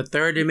 Right? The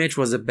third image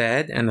was a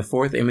bed, and the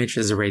fourth image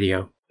is a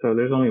radio. So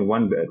there's only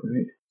one bed,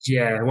 right?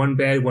 Yeah, one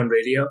bed, one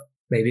radio,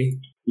 maybe.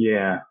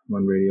 Yeah,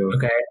 one radio.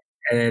 Okay.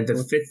 And the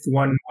fifth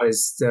one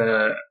was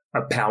a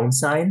pound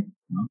sign.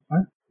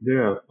 Okay. Is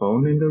there a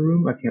phone in the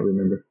room? I can't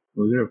remember.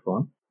 Was there a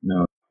phone?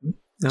 No.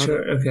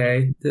 Sure,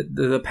 okay.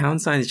 The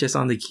pound sign is just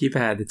on the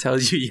keypad. It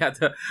tells you have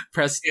to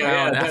press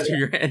down after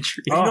your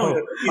entry.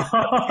 Because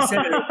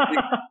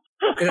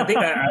I think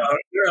I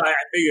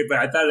figured, but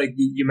I thought like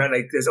you meant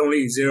like there's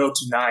only 0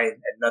 to 9 and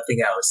nothing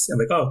else. I'm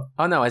like, oh.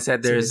 Oh no, I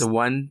said there's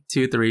 1,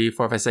 2, 3,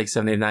 4, 5, 6,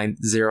 7, 8, 9,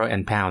 0,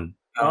 and pound.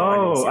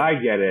 Oh, I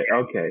get it.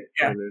 Okay.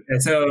 Yeah.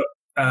 And so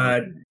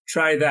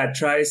try that.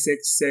 Try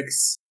 6,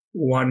 6,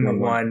 1,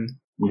 1.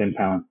 Then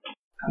pound.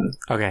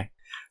 Okay.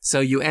 So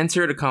you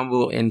enter the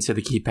combo into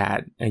the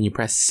keypad and you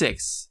press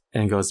 6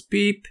 and it goes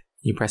beep.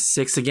 You press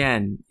 6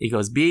 again, it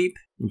goes beep.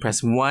 You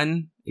press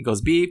 1, it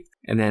goes beep.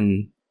 And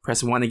then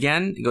press 1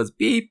 again, it goes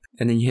beep.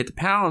 And then you hit the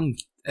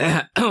pound.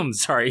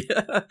 Sorry.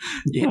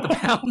 You hit the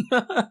pound.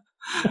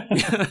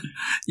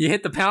 You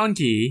hit the pound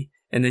key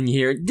and then you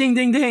hear ding,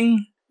 ding,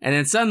 ding. And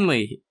then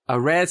suddenly a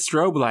red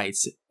strobe light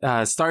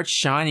starts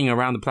shining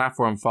around the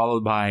platform,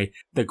 followed by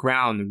the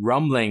ground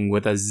rumbling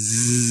with a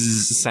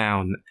zzz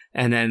sound.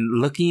 And then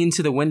looking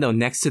into the window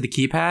next to the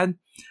keypad,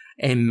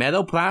 a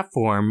metal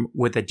platform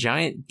with a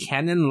giant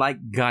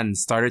cannon-like gun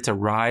started to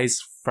rise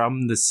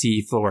from the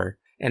sea floor.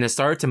 And it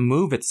started to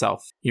move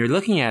itself. You're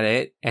looking at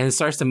it, and it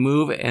starts to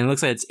move, and it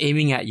looks like it's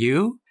aiming at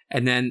you.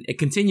 And then it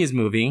continues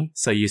moving,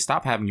 so you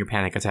stop having your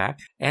panic attack.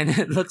 And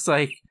it looks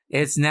like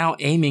it's now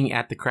aiming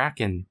at the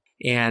Kraken.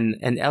 And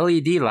an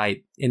LED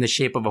light in the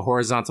shape of a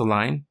horizontal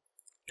line,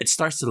 it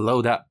starts to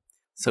load up.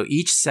 So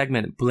each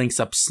segment blinks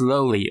up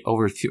slowly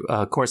over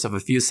a course of a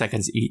few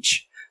seconds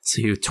each.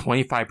 So you have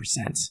 25%.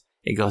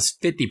 It goes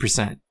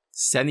 50%,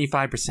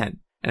 75%, and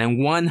then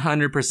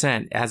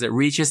 100%. As it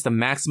reaches the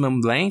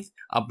maximum length,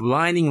 a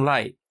blinding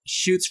light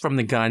shoots from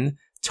the gun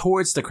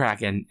towards the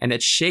Kraken, and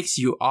it shakes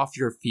you off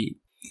your feet.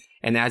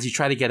 And as you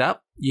try to get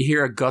up, you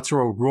hear a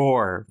guttural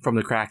roar from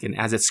the Kraken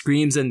as it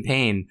screams in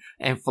pain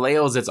and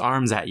flails its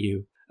arms at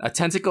you. A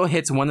tentacle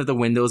hits one of the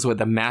windows with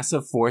a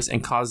massive force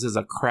and causes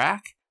a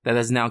crack that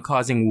is now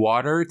causing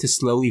water to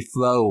slowly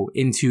flow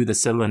into the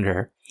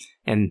cylinder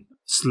and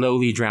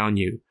slowly drown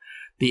you.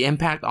 The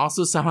impact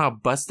also somehow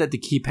busted the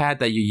keypad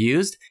that you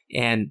used,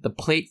 and the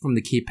plate from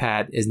the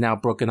keypad is now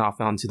broken off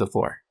onto the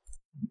floor.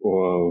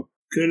 Whoa.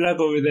 Good luck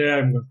over there.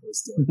 I'm going to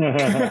post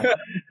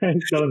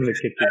it. Still in the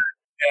kitchen.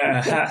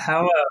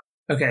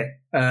 Okay.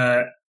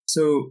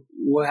 So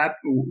what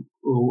happened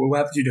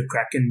to the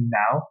Kraken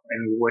now?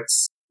 And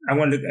I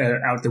want to look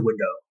out the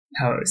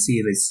window.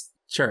 See this.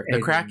 Sure. The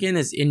Kraken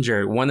is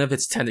injured. One of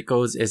its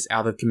tentacles is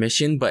out of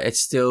commission, but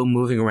it's still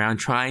moving around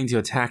trying to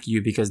attack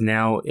you because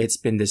now it's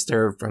been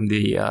disturbed from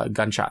the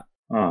gunshot.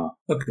 Oh.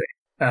 Okay.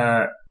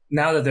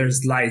 Now that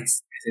there's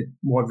lights, is it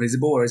more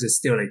visible or is it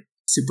still like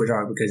super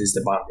dark because it's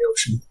the bottom of the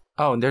ocean?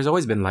 Oh, and there's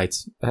always been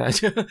lights. Well, I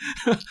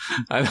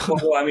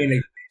mean,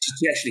 like,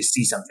 you actually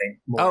see something.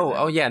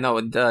 Oh, yeah.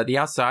 No, the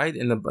outside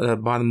and the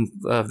bottom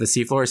of the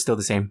seafloor is still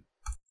the same.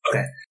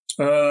 Okay.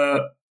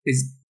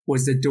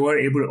 Was the door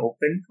able to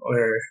open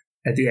or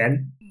at the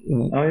end?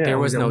 Oh, yeah. There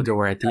was no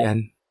door at the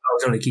end. I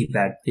was only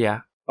keypad. Yeah.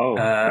 Oh.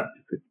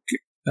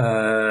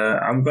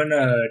 I'm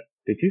gonna.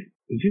 Did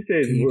you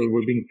say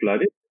we're being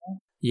flooded?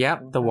 Yeah,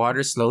 the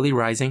water's slowly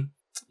rising.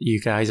 You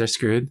guys are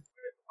screwed.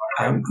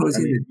 I'm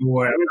closing the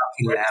door. I'm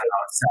knocking loud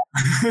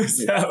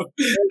outside.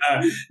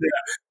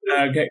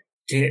 Okay.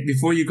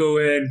 Before you go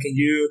in, can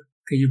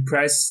you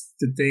press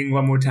the thing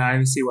one more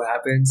time? See what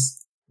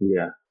happens.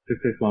 Yeah.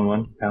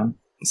 6611 pound.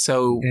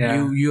 So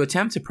you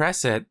attempt to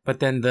press it, but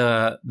then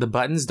the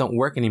buttons don't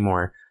work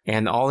anymore,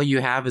 and all you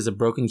have is a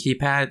broken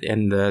keypad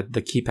and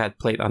the keypad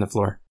plate on the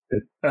floor.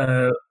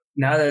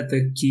 Now that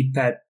the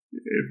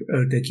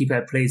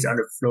keypad plate is on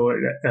the floor,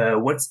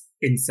 what's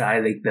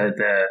inside like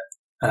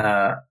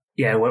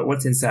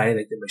what's inside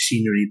like the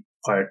machinery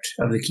part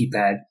of the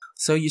keypad?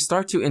 So you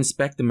start to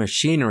inspect the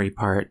machinery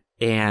part,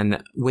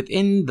 and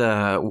within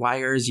the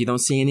wires you don't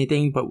see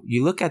anything, but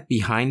you look at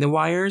behind the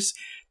wires.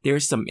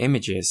 There's some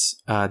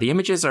images. The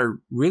images are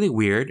really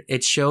weird.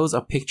 It shows a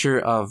picture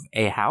of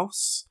a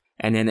house,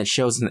 and then it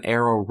shows an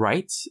arrow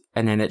right,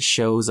 and then it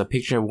shows a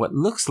picture of what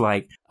looks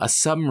like a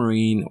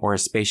submarine or a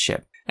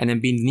spaceship. And then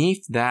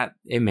beneath that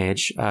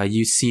image,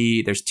 you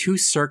see there's 2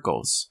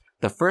 circles.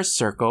 The first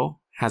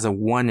circle has a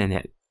 1 in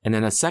it, and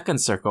then the second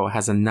circle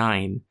has a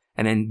 9.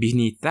 And then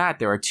beneath that,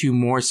 there are 2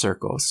 more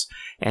circles.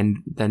 And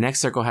the next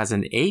circle has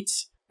an 8,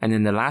 and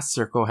then the last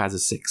circle has a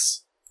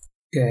 6.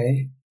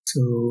 Okay,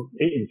 so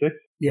 8 and 6?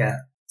 Yeah.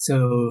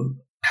 So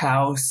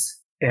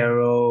house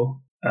arrow.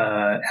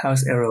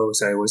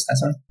 Sorry, what's that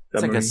one?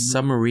 It's like a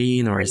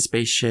submarine or a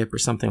spaceship or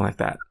something like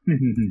that. 2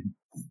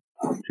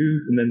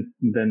 and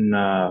then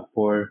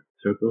 4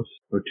 circles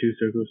or 2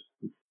 circles.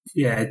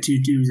 Yeah, 2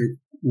 is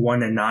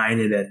 1 and 9,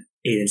 and then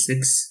 8 and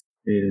 6.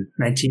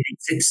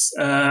 1986.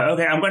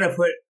 Okay, I'm gonna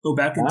go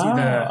back into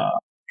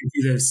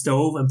the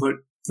stove and put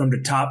from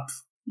the top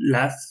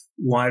left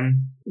 1,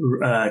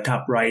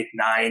 top right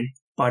 9,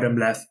 bottom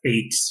left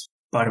 8.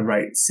 Bottom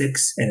right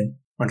 6, and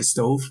on the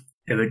stove.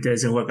 If it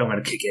doesn't work, I'm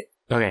gonna kick it.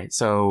 Okay,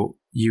 so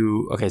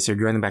you're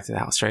running back to the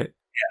house, right?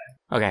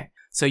 Yeah. Okay,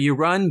 so you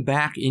run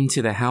back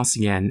into the house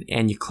again,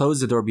 and you close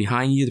the door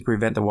behind you to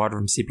prevent the water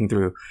from seeping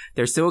through.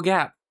 There's still a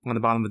gap on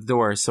the bottom of the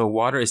door, so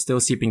water is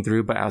still seeping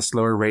through, but at a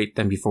slower rate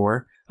than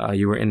before.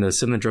 You were in the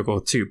cylindrical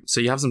tube,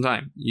 so you have some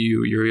time.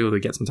 You're able to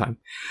get some time.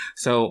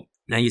 So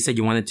Now you said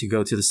you wanted to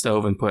go to the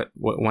stove and put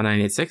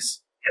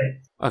 1986?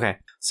 Okay,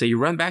 so you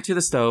run back to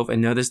the stove and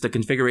notice the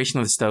configuration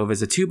of the stove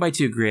is a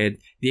 2x2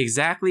 grid, the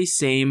exactly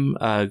same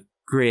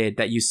grid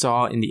that you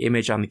saw in the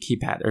image on the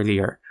keypad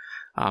earlier.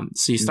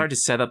 So you start to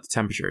set up the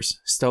temperatures.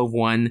 Stove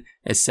 1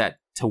 is set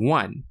to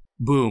 1.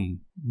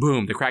 Boom,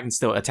 boom, the Kraken's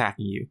still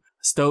attacking you.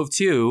 Stove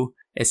 2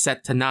 is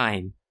set to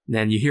 9.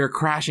 Then you hear a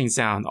crashing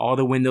sound. All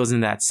the windows in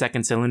that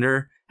second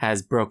cylinder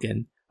has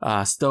broken.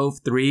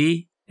 Stove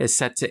 3 is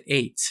set to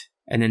 8.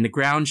 And then the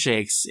ground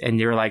shakes and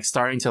you're like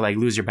starting to like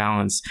lose your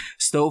balance.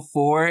 Stove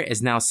 4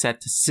 is now set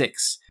to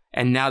 6.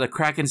 And now the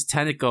Kraken's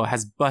tentacle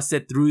has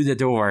busted through the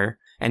door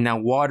and now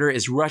water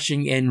is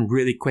rushing in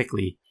really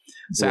quickly.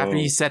 So after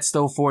you set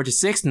stove 4 to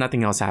 6,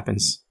 nothing else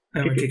happens.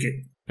 I'm gonna kick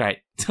it. Right.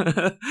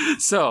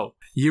 So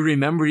you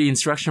remember the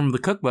instruction from the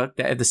cookbook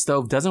that if the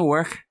stove doesn't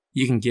work,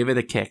 you can give it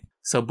a kick.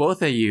 So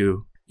both of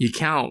you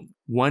count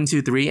 1,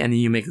 2, 3, and then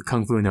you make a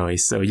kung fu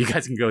noise. So you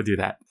guys can go do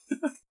that.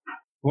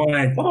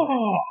 1,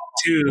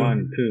 2,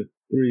 1, 2,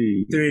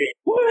 3. 3.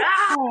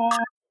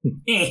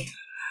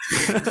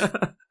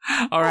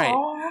 All right.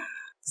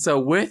 So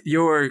with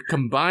your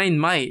combined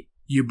might,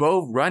 you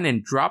both run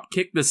and drop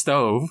kick the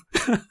stove,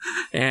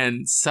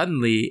 and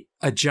suddenly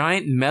a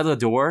giant metal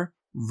door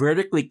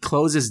vertically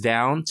closes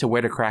down to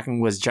where the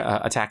Kraken was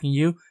attacking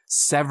you,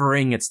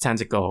 severing its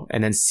tentacle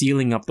and then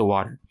sealing up the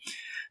water.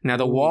 Now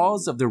the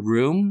walls of the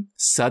room,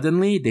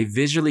 suddenly they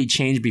visually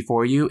change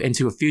before you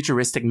into a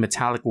futuristic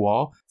metallic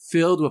wall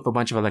filled with a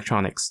bunch of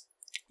electronics.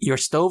 Your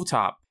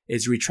stovetop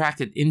is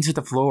retracted into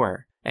the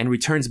floor and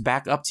returns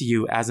back up to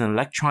you as an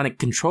electronic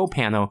control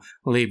panel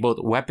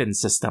labeled weapon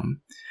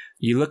system.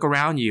 You look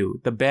around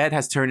you, the bed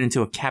has turned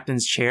into a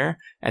captain's chair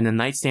and the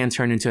nightstand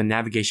turned into a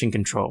navigation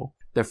control.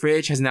 The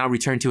fridge has now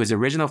returned to its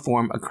original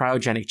form, a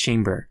cryogenic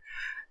chamber.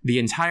 The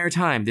entire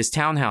time, this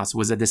townhouse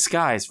was a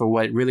disguise for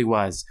what it really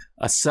was,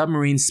 a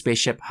submarine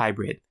spaceship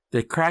hybrid.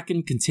 The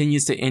Kraken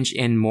continues to inch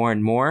in more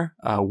and more.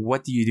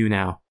 What do you do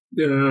now?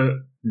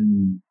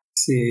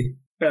 See.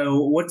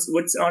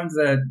 What's on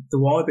the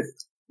wall?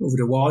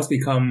 The walls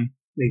become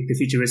like the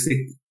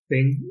futuristic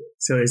thing.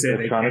 So is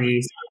it like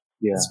any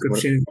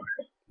description?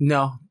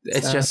 No,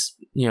 it's just,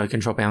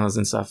 control panels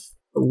and stuff.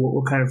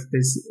 What kind of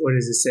this? What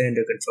does it say in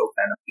the control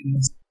panel?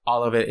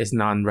 All of it is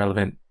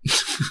non-relevant.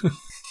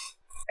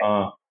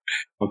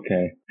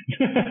 Okay.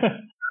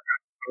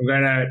 I'm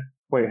gonna.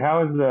 Wait,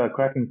 how is the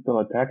Kraken still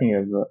attacking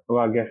us?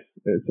 Well, I guess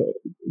it's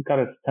got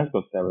its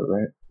tentacle severed,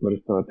 right? But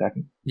it's still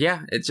attacking.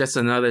 Yeah, it's just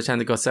another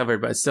tentacle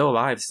severed, but it's still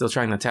alive, still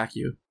trying to attack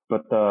you.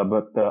 But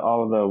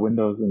all of the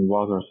windows and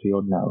walls are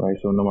sealed now, right?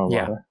 So no more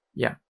water.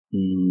 Yeah.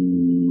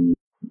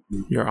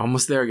 You're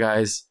almost there,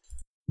 guys.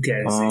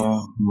 Okay.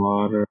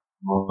 Water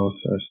walls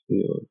are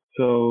sealed.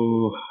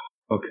 So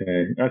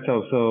okay.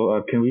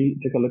 So can we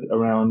take a look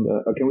around?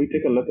 Can we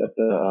take a look at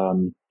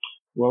the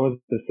what was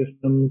the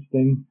systems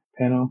thing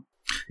panel?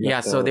 Yeah.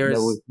 So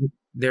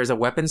there's a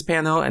weapons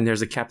panel and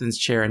there's a captain's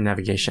chair and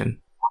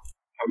navigation.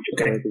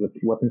 Okay. The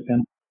weapons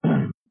panel.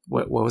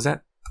 What was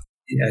that?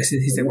 Yeah,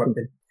 he said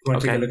weapon. You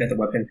want to take a look at the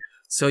weapon?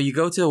 So you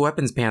go to the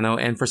weapons panel,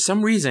 and for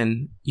some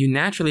reason, you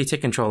naturally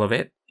take control of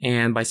it.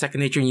 And by second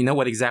nature, you know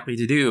what exactly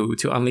to do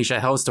to unleash a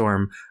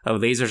hellstorm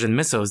of lasers and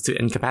missiles to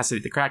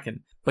incapacitate the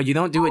Kraken. But you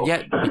don't do it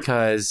yet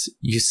because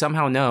you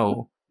somehow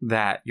know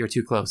that you're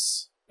too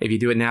close. If you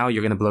do it now,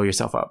 you're going to blow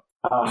yourself up.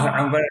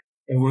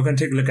 We're going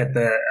to take a look at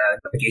the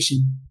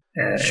navigation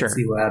and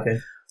see what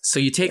happens. So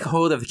you take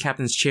hold of the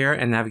captain's chair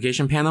and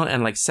navigation panel,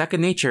 and like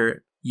second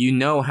nature, you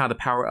know how to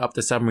power up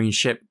the submarine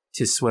ship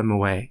to swim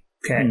away.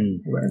 Okay.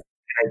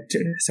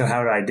 So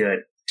how do I do it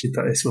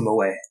to swim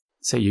away?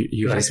 So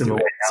you guys swim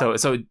away.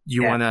 So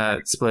you want to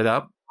split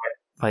up,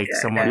 like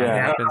someone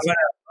happens.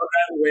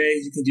 Where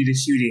you can do the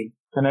shooting.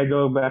 Can I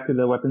go back to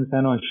the weapons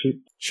panel and shoot?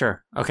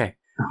 Sure. Okay.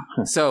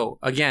 So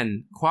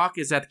again, Quack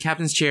is at the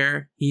captain's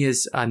chair. He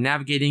is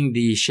navigating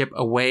the ship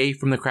away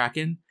from the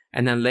Kraken,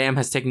 and then Lamb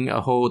has taken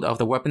a hold of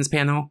the weapons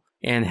panel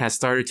and has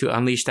started to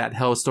unleash that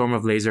hellstorm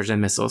of lasers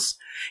and missiles.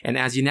 And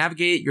as you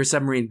navigate your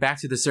submarine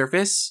back to the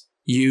surface,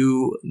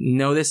 you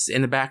notice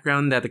in the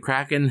background that the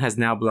Kraken has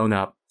now blown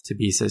up to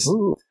pieces.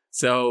 Ooh.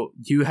 So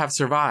you have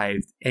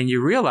survived, and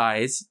you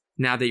realize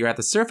now that you're at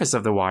the surface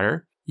of the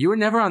water, you were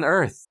never on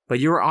Earth, but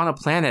you were on a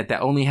planet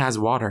that only has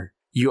water.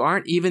 You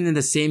aren't even in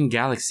the same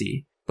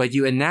galaxy, but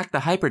you enact the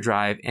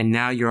hyperdrive, and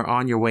now you're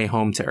on your way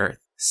home to Earth.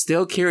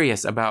 Still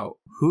curious about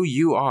who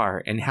you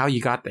are and how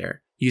you got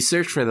there, you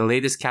search for the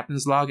latest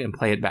captain's log and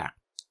play it back.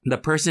 The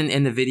person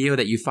in the video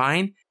that you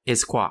find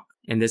is Quack,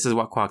 and this is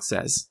what Quack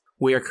says.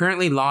 We are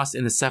currently lost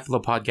in the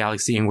cephalopod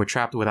galaxy and we're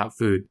trapped without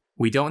food.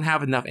 We don't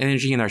have enough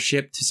energy in our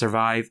ship to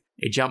survive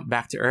a jump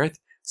back to Earth,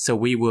 so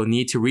we will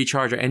need to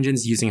recharge our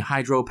engines using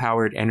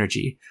hydro-powered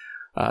energy.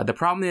 The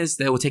problem is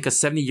that it will take us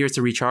 70 years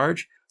to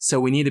recharge, so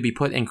we need to be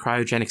put in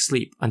cryogenic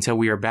sleep until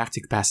we are back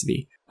to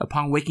capacity.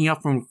 Upon waking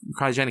up from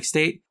cryogenic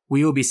state,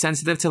 we will be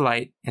sensitive to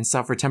light and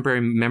suffer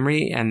temporary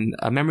memory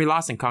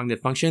loss and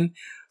cognitive function,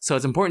 so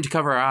it's important to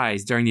cover our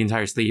eyes during the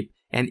entire sleep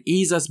and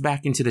ease us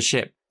back into the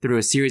ship through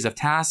a series of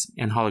tasks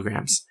and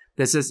holograms.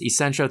 This is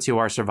essential to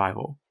our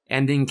survival.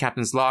 ending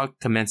captain's log,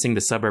 commencing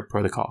the suburb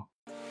protocol.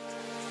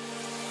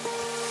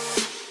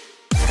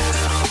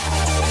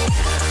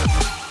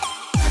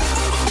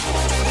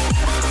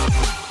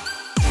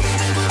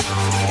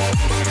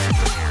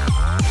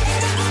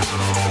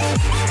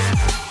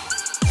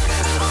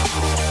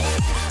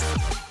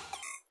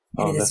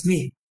 Oh, that's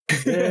me.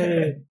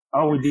 Yay.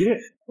 Oh, we did it?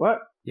 What?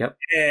 Yep.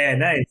 Yeah,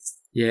 nice.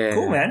 Yeah.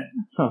 Cool, man.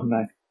 Oh,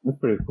 nice. That's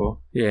pretty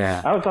cool.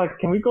 Yeah. I was like,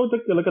 can we go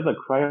take a look at the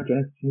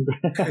cryogenic chamber?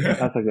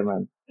 That's like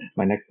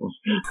my next one.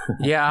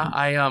 Yeah,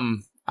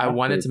 I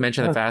wanted to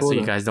mention it fast so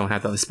you guys don't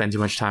have to spend too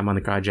much time on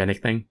the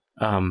cryogenic thing.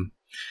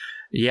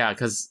 Yeah,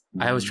 because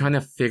I was trying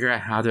to figure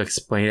out how to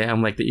explain it.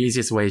 I'm like, the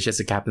easiest way is just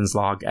a captain's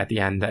log at the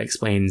end that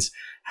explains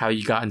how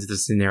you got into the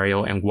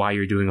scenario and why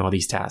you're doing all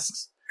these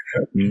tasks.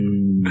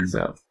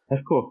 So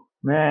that's cool.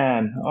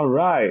 Man, all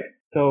right.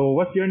 So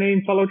what's your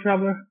name, fellow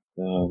traveler?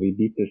 We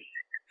beat this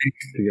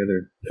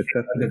together.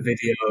 On the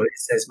video, it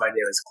says my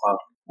name is Cloud.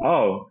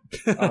 Oh,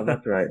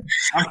 that's right.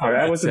 I'm sorry,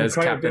 I was in the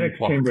cryogenic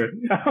chamber.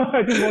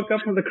 I just woke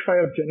up from the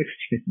cryogenic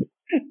chamber.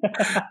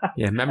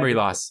 Yeah, memory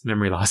loss.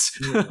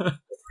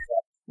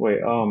 Wait,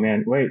 oh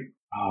man, wait.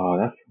 Oh,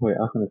 I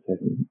was going to say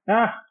something.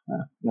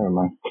 Never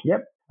mind.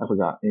 Yep, I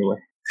forgot. Anyway.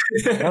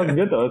 That was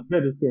good though.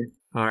 It's good.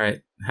 All right.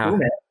 How? Cool,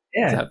 man.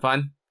 Yeah. Is that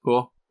fun?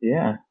 Cool.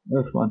 Yeah,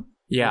 that was fun.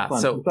 Yeah,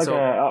 so it's like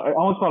I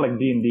almost call it like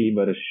D&D,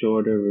 but a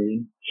shorter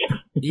version.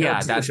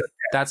 Yeah,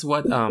 that's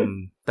what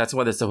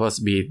it's supposed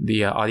to be.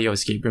 The audio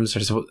escape rooms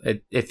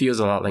it feels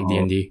a lot like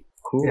D&D.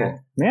 Cool, yeah.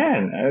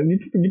 Man.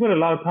 You put a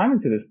lot of time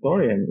into this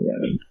story, and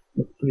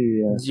it's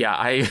pretty. Yeah,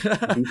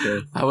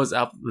 I was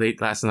up late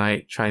last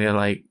night trying to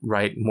like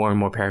write more and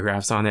more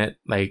paragraphs on it,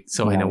 like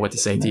so I know what to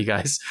say to you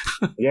guys.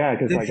 Yeah,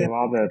 because like of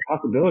all the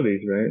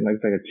possibilities, right? Like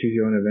it's like a choose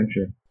your own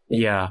adventure.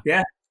 Yeah.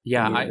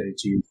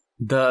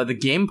 The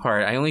game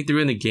part, I only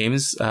threw in the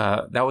games.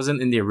 That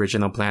wasn't in the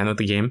original plan of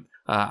the game.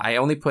 I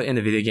only put in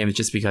the video games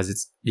just because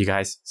it's you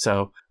guys.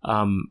 So,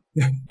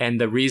 and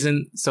the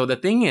reason, so the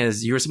thing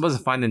is, you were supposed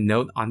to find a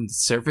note on the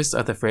surface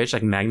of the fridge,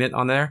 like magnet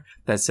on there,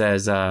 that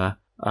says, what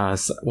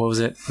was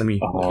it? Let me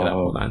look it up.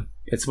 Hold on.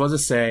 It's supposed to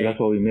say, that's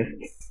what we missed.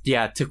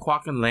 Yeah, to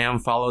Quack and Lamb,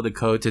 follow the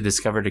code to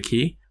discover the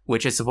key,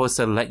 which is supposed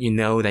to let you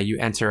know that you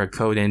enter a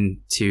code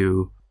in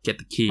to get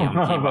the key on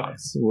the key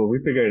box. Well, we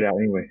figured it out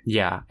anyway.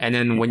 Yeah, and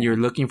then when you're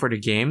looking for the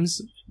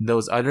games,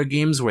 those other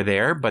games were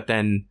there, but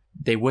then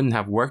they wouldn't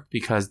have worked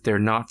because they're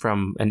not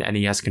from an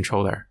NES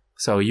controller.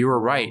 So you were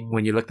right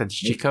when you looked at the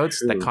cheat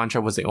codes. That Contra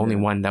was the only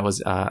one that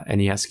was a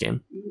NES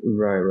game.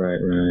 Right.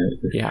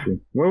 That's true.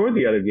 Where were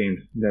the other games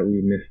that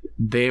we missed?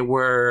 They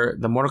were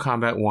the Mortal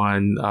Kombat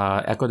one,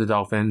 Echo the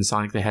Dolphin,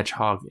 Sonic the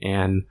Hedgehog,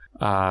 and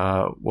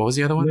what was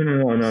the other one?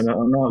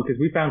 No. Because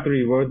we found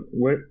three.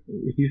 Where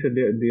you said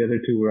the other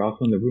two were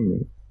also in the room,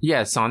 right?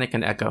 Yeah, Sonic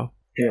and Echo.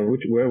 Yeah,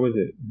 where was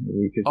it?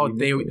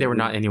 They were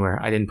not anywhere.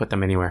 I didn't put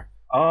them anywhere.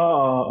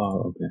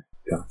 Oh, okay.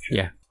 Gotcha.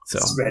 Yeah, so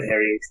it's red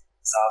herring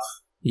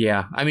stuff.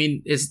 Yeah, I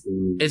mean,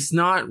 it's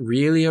not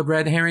really a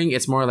red herring.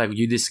 It's more like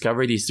you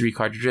discover these three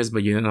cartridges,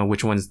 but you don't know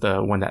which one's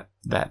the one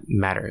that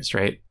matters,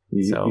 right?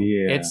 So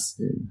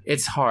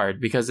it's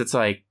hard because it's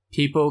like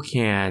people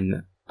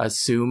can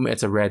assume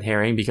it's a red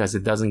herring because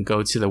it doesn't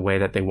go to the way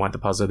that they want the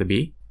puzzle to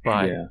be.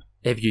 But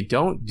if you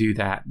don't do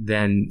that,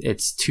 then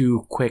it's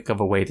too quick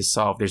of a way to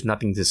solve. There's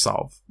nothing to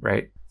solve,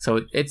 right?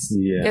 So it's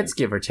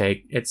give or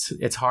take.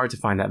 It's hard to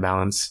find that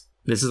balance.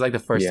 This is like the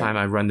first time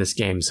I run this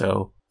game,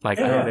 so I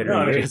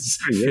literally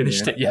just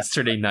finished it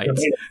yesterday night.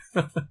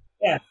 Yeah,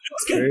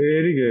 that's good.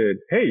 Pretty good.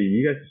 Hey,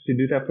 you guys should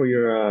do that for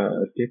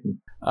your escape room.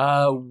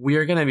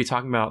 We're gonna be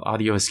talking about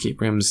audio escape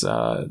rooms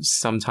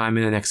sometime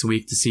in the next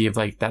week to see if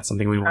like that's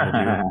something we want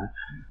to do.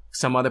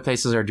 Some other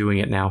places are doing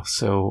it now,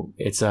 so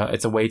it's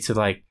a way to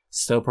like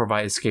still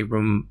provide escape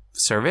room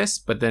service,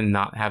 but then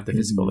not have the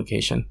physical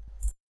location.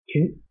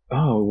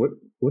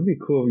 Would it be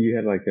cool if you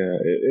had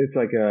it's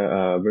like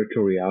a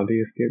virtual reality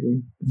escape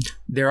room?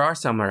 There are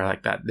some that are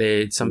like that.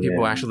 Some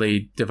people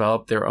actually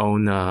develop their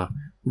own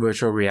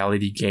virtual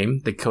reality game.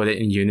 They code it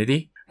in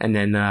Unity, and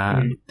then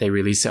they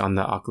release it on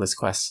the Oculus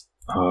Quest.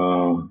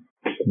 Oh,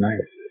 nice.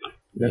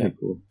 That'd be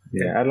cool.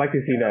 Yeah, I'd like to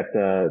see that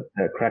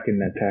Kraken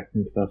attack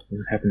and stuff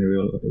happen in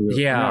real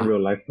not real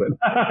life, but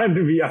in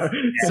VR.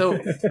 So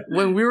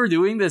when we were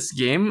doing this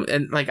game,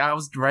 and like I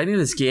was writing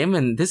this game,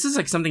 and this is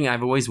like something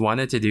I've always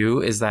wanted to do,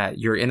 is that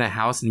you're in a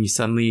house and you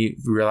suddenly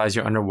realize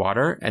you're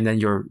underwater, and then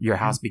your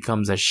house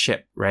becomes a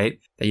ship, right?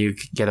 That you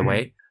could get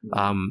away.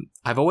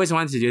 I've always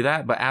wanted to do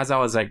that, but as I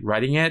was like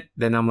writing it,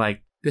 then I'm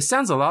like, this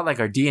sounds a lot like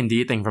our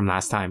D&D thing from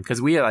last time,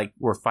 because we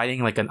were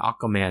fighting like an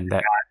Aquaman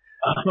that.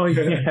 Oh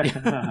yeah,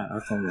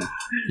 Aquaman.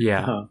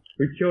 Yeah,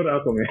 we killed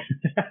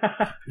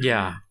Aquaman.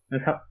 Yeah,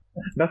 that's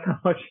how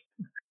much.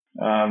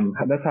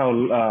 That's how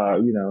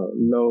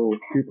low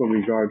people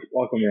regard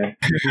Aquaman.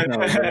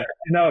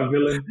 He's now a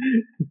villain.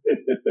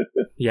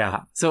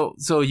 Yeah,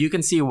 so you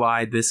can see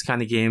why this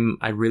kind of game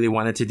I really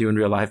wanted to do in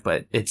real life,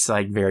 but it's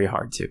like very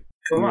hard to.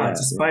 Come on,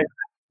 just fight.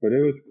 But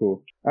it was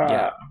cool.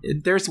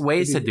 There's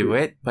ways to do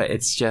it, but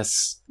it's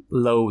just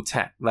low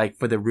tech. Like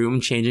for the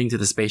room changing to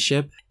the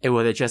spaceship, it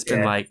would have just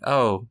been like,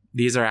 oh,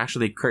 these are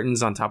actually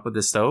curtains on top of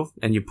the stove,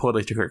 and you pull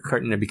the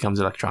curtain, it becomes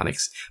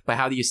electronics. But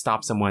how do you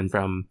stop someone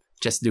from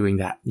just doing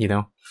that, you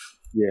know?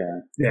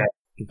 Yeah.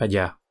 But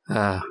yeah.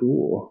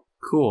 Cool.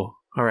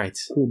 All right.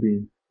 Cool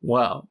bean.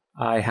 Well,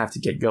 I have to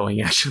get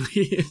going,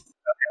 actually.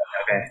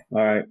 Okay.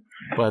 All right.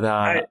 All But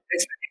right.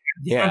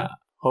 yeah,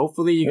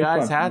 hopefully you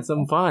guys had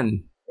some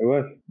fun. It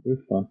was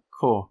fun.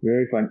 Cool.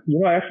 Very fun. You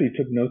know, I actually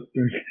took notes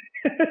during.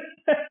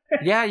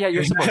 Yeah,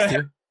 you're supposed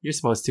to. You're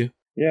supposed to.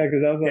 Yeah,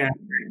 because I was like,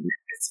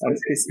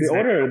 the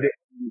order is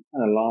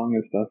kind of long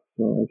and stuff,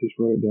 so I just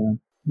wrote it down.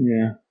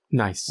 Yeah.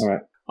 Nice.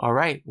 All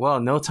right. Well,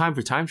 no time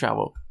for time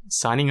travel.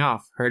 Signing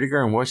off.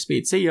 Herdiger and Warp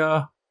Speed. See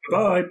ya.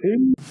 Bye.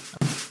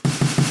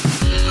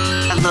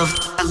 I love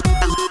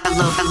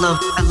Power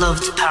Glove.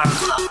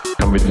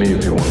 Come with me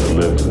if you want to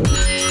live.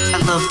 I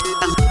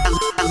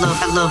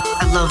love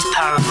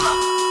Power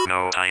Glove.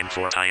 No time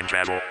for time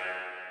travel.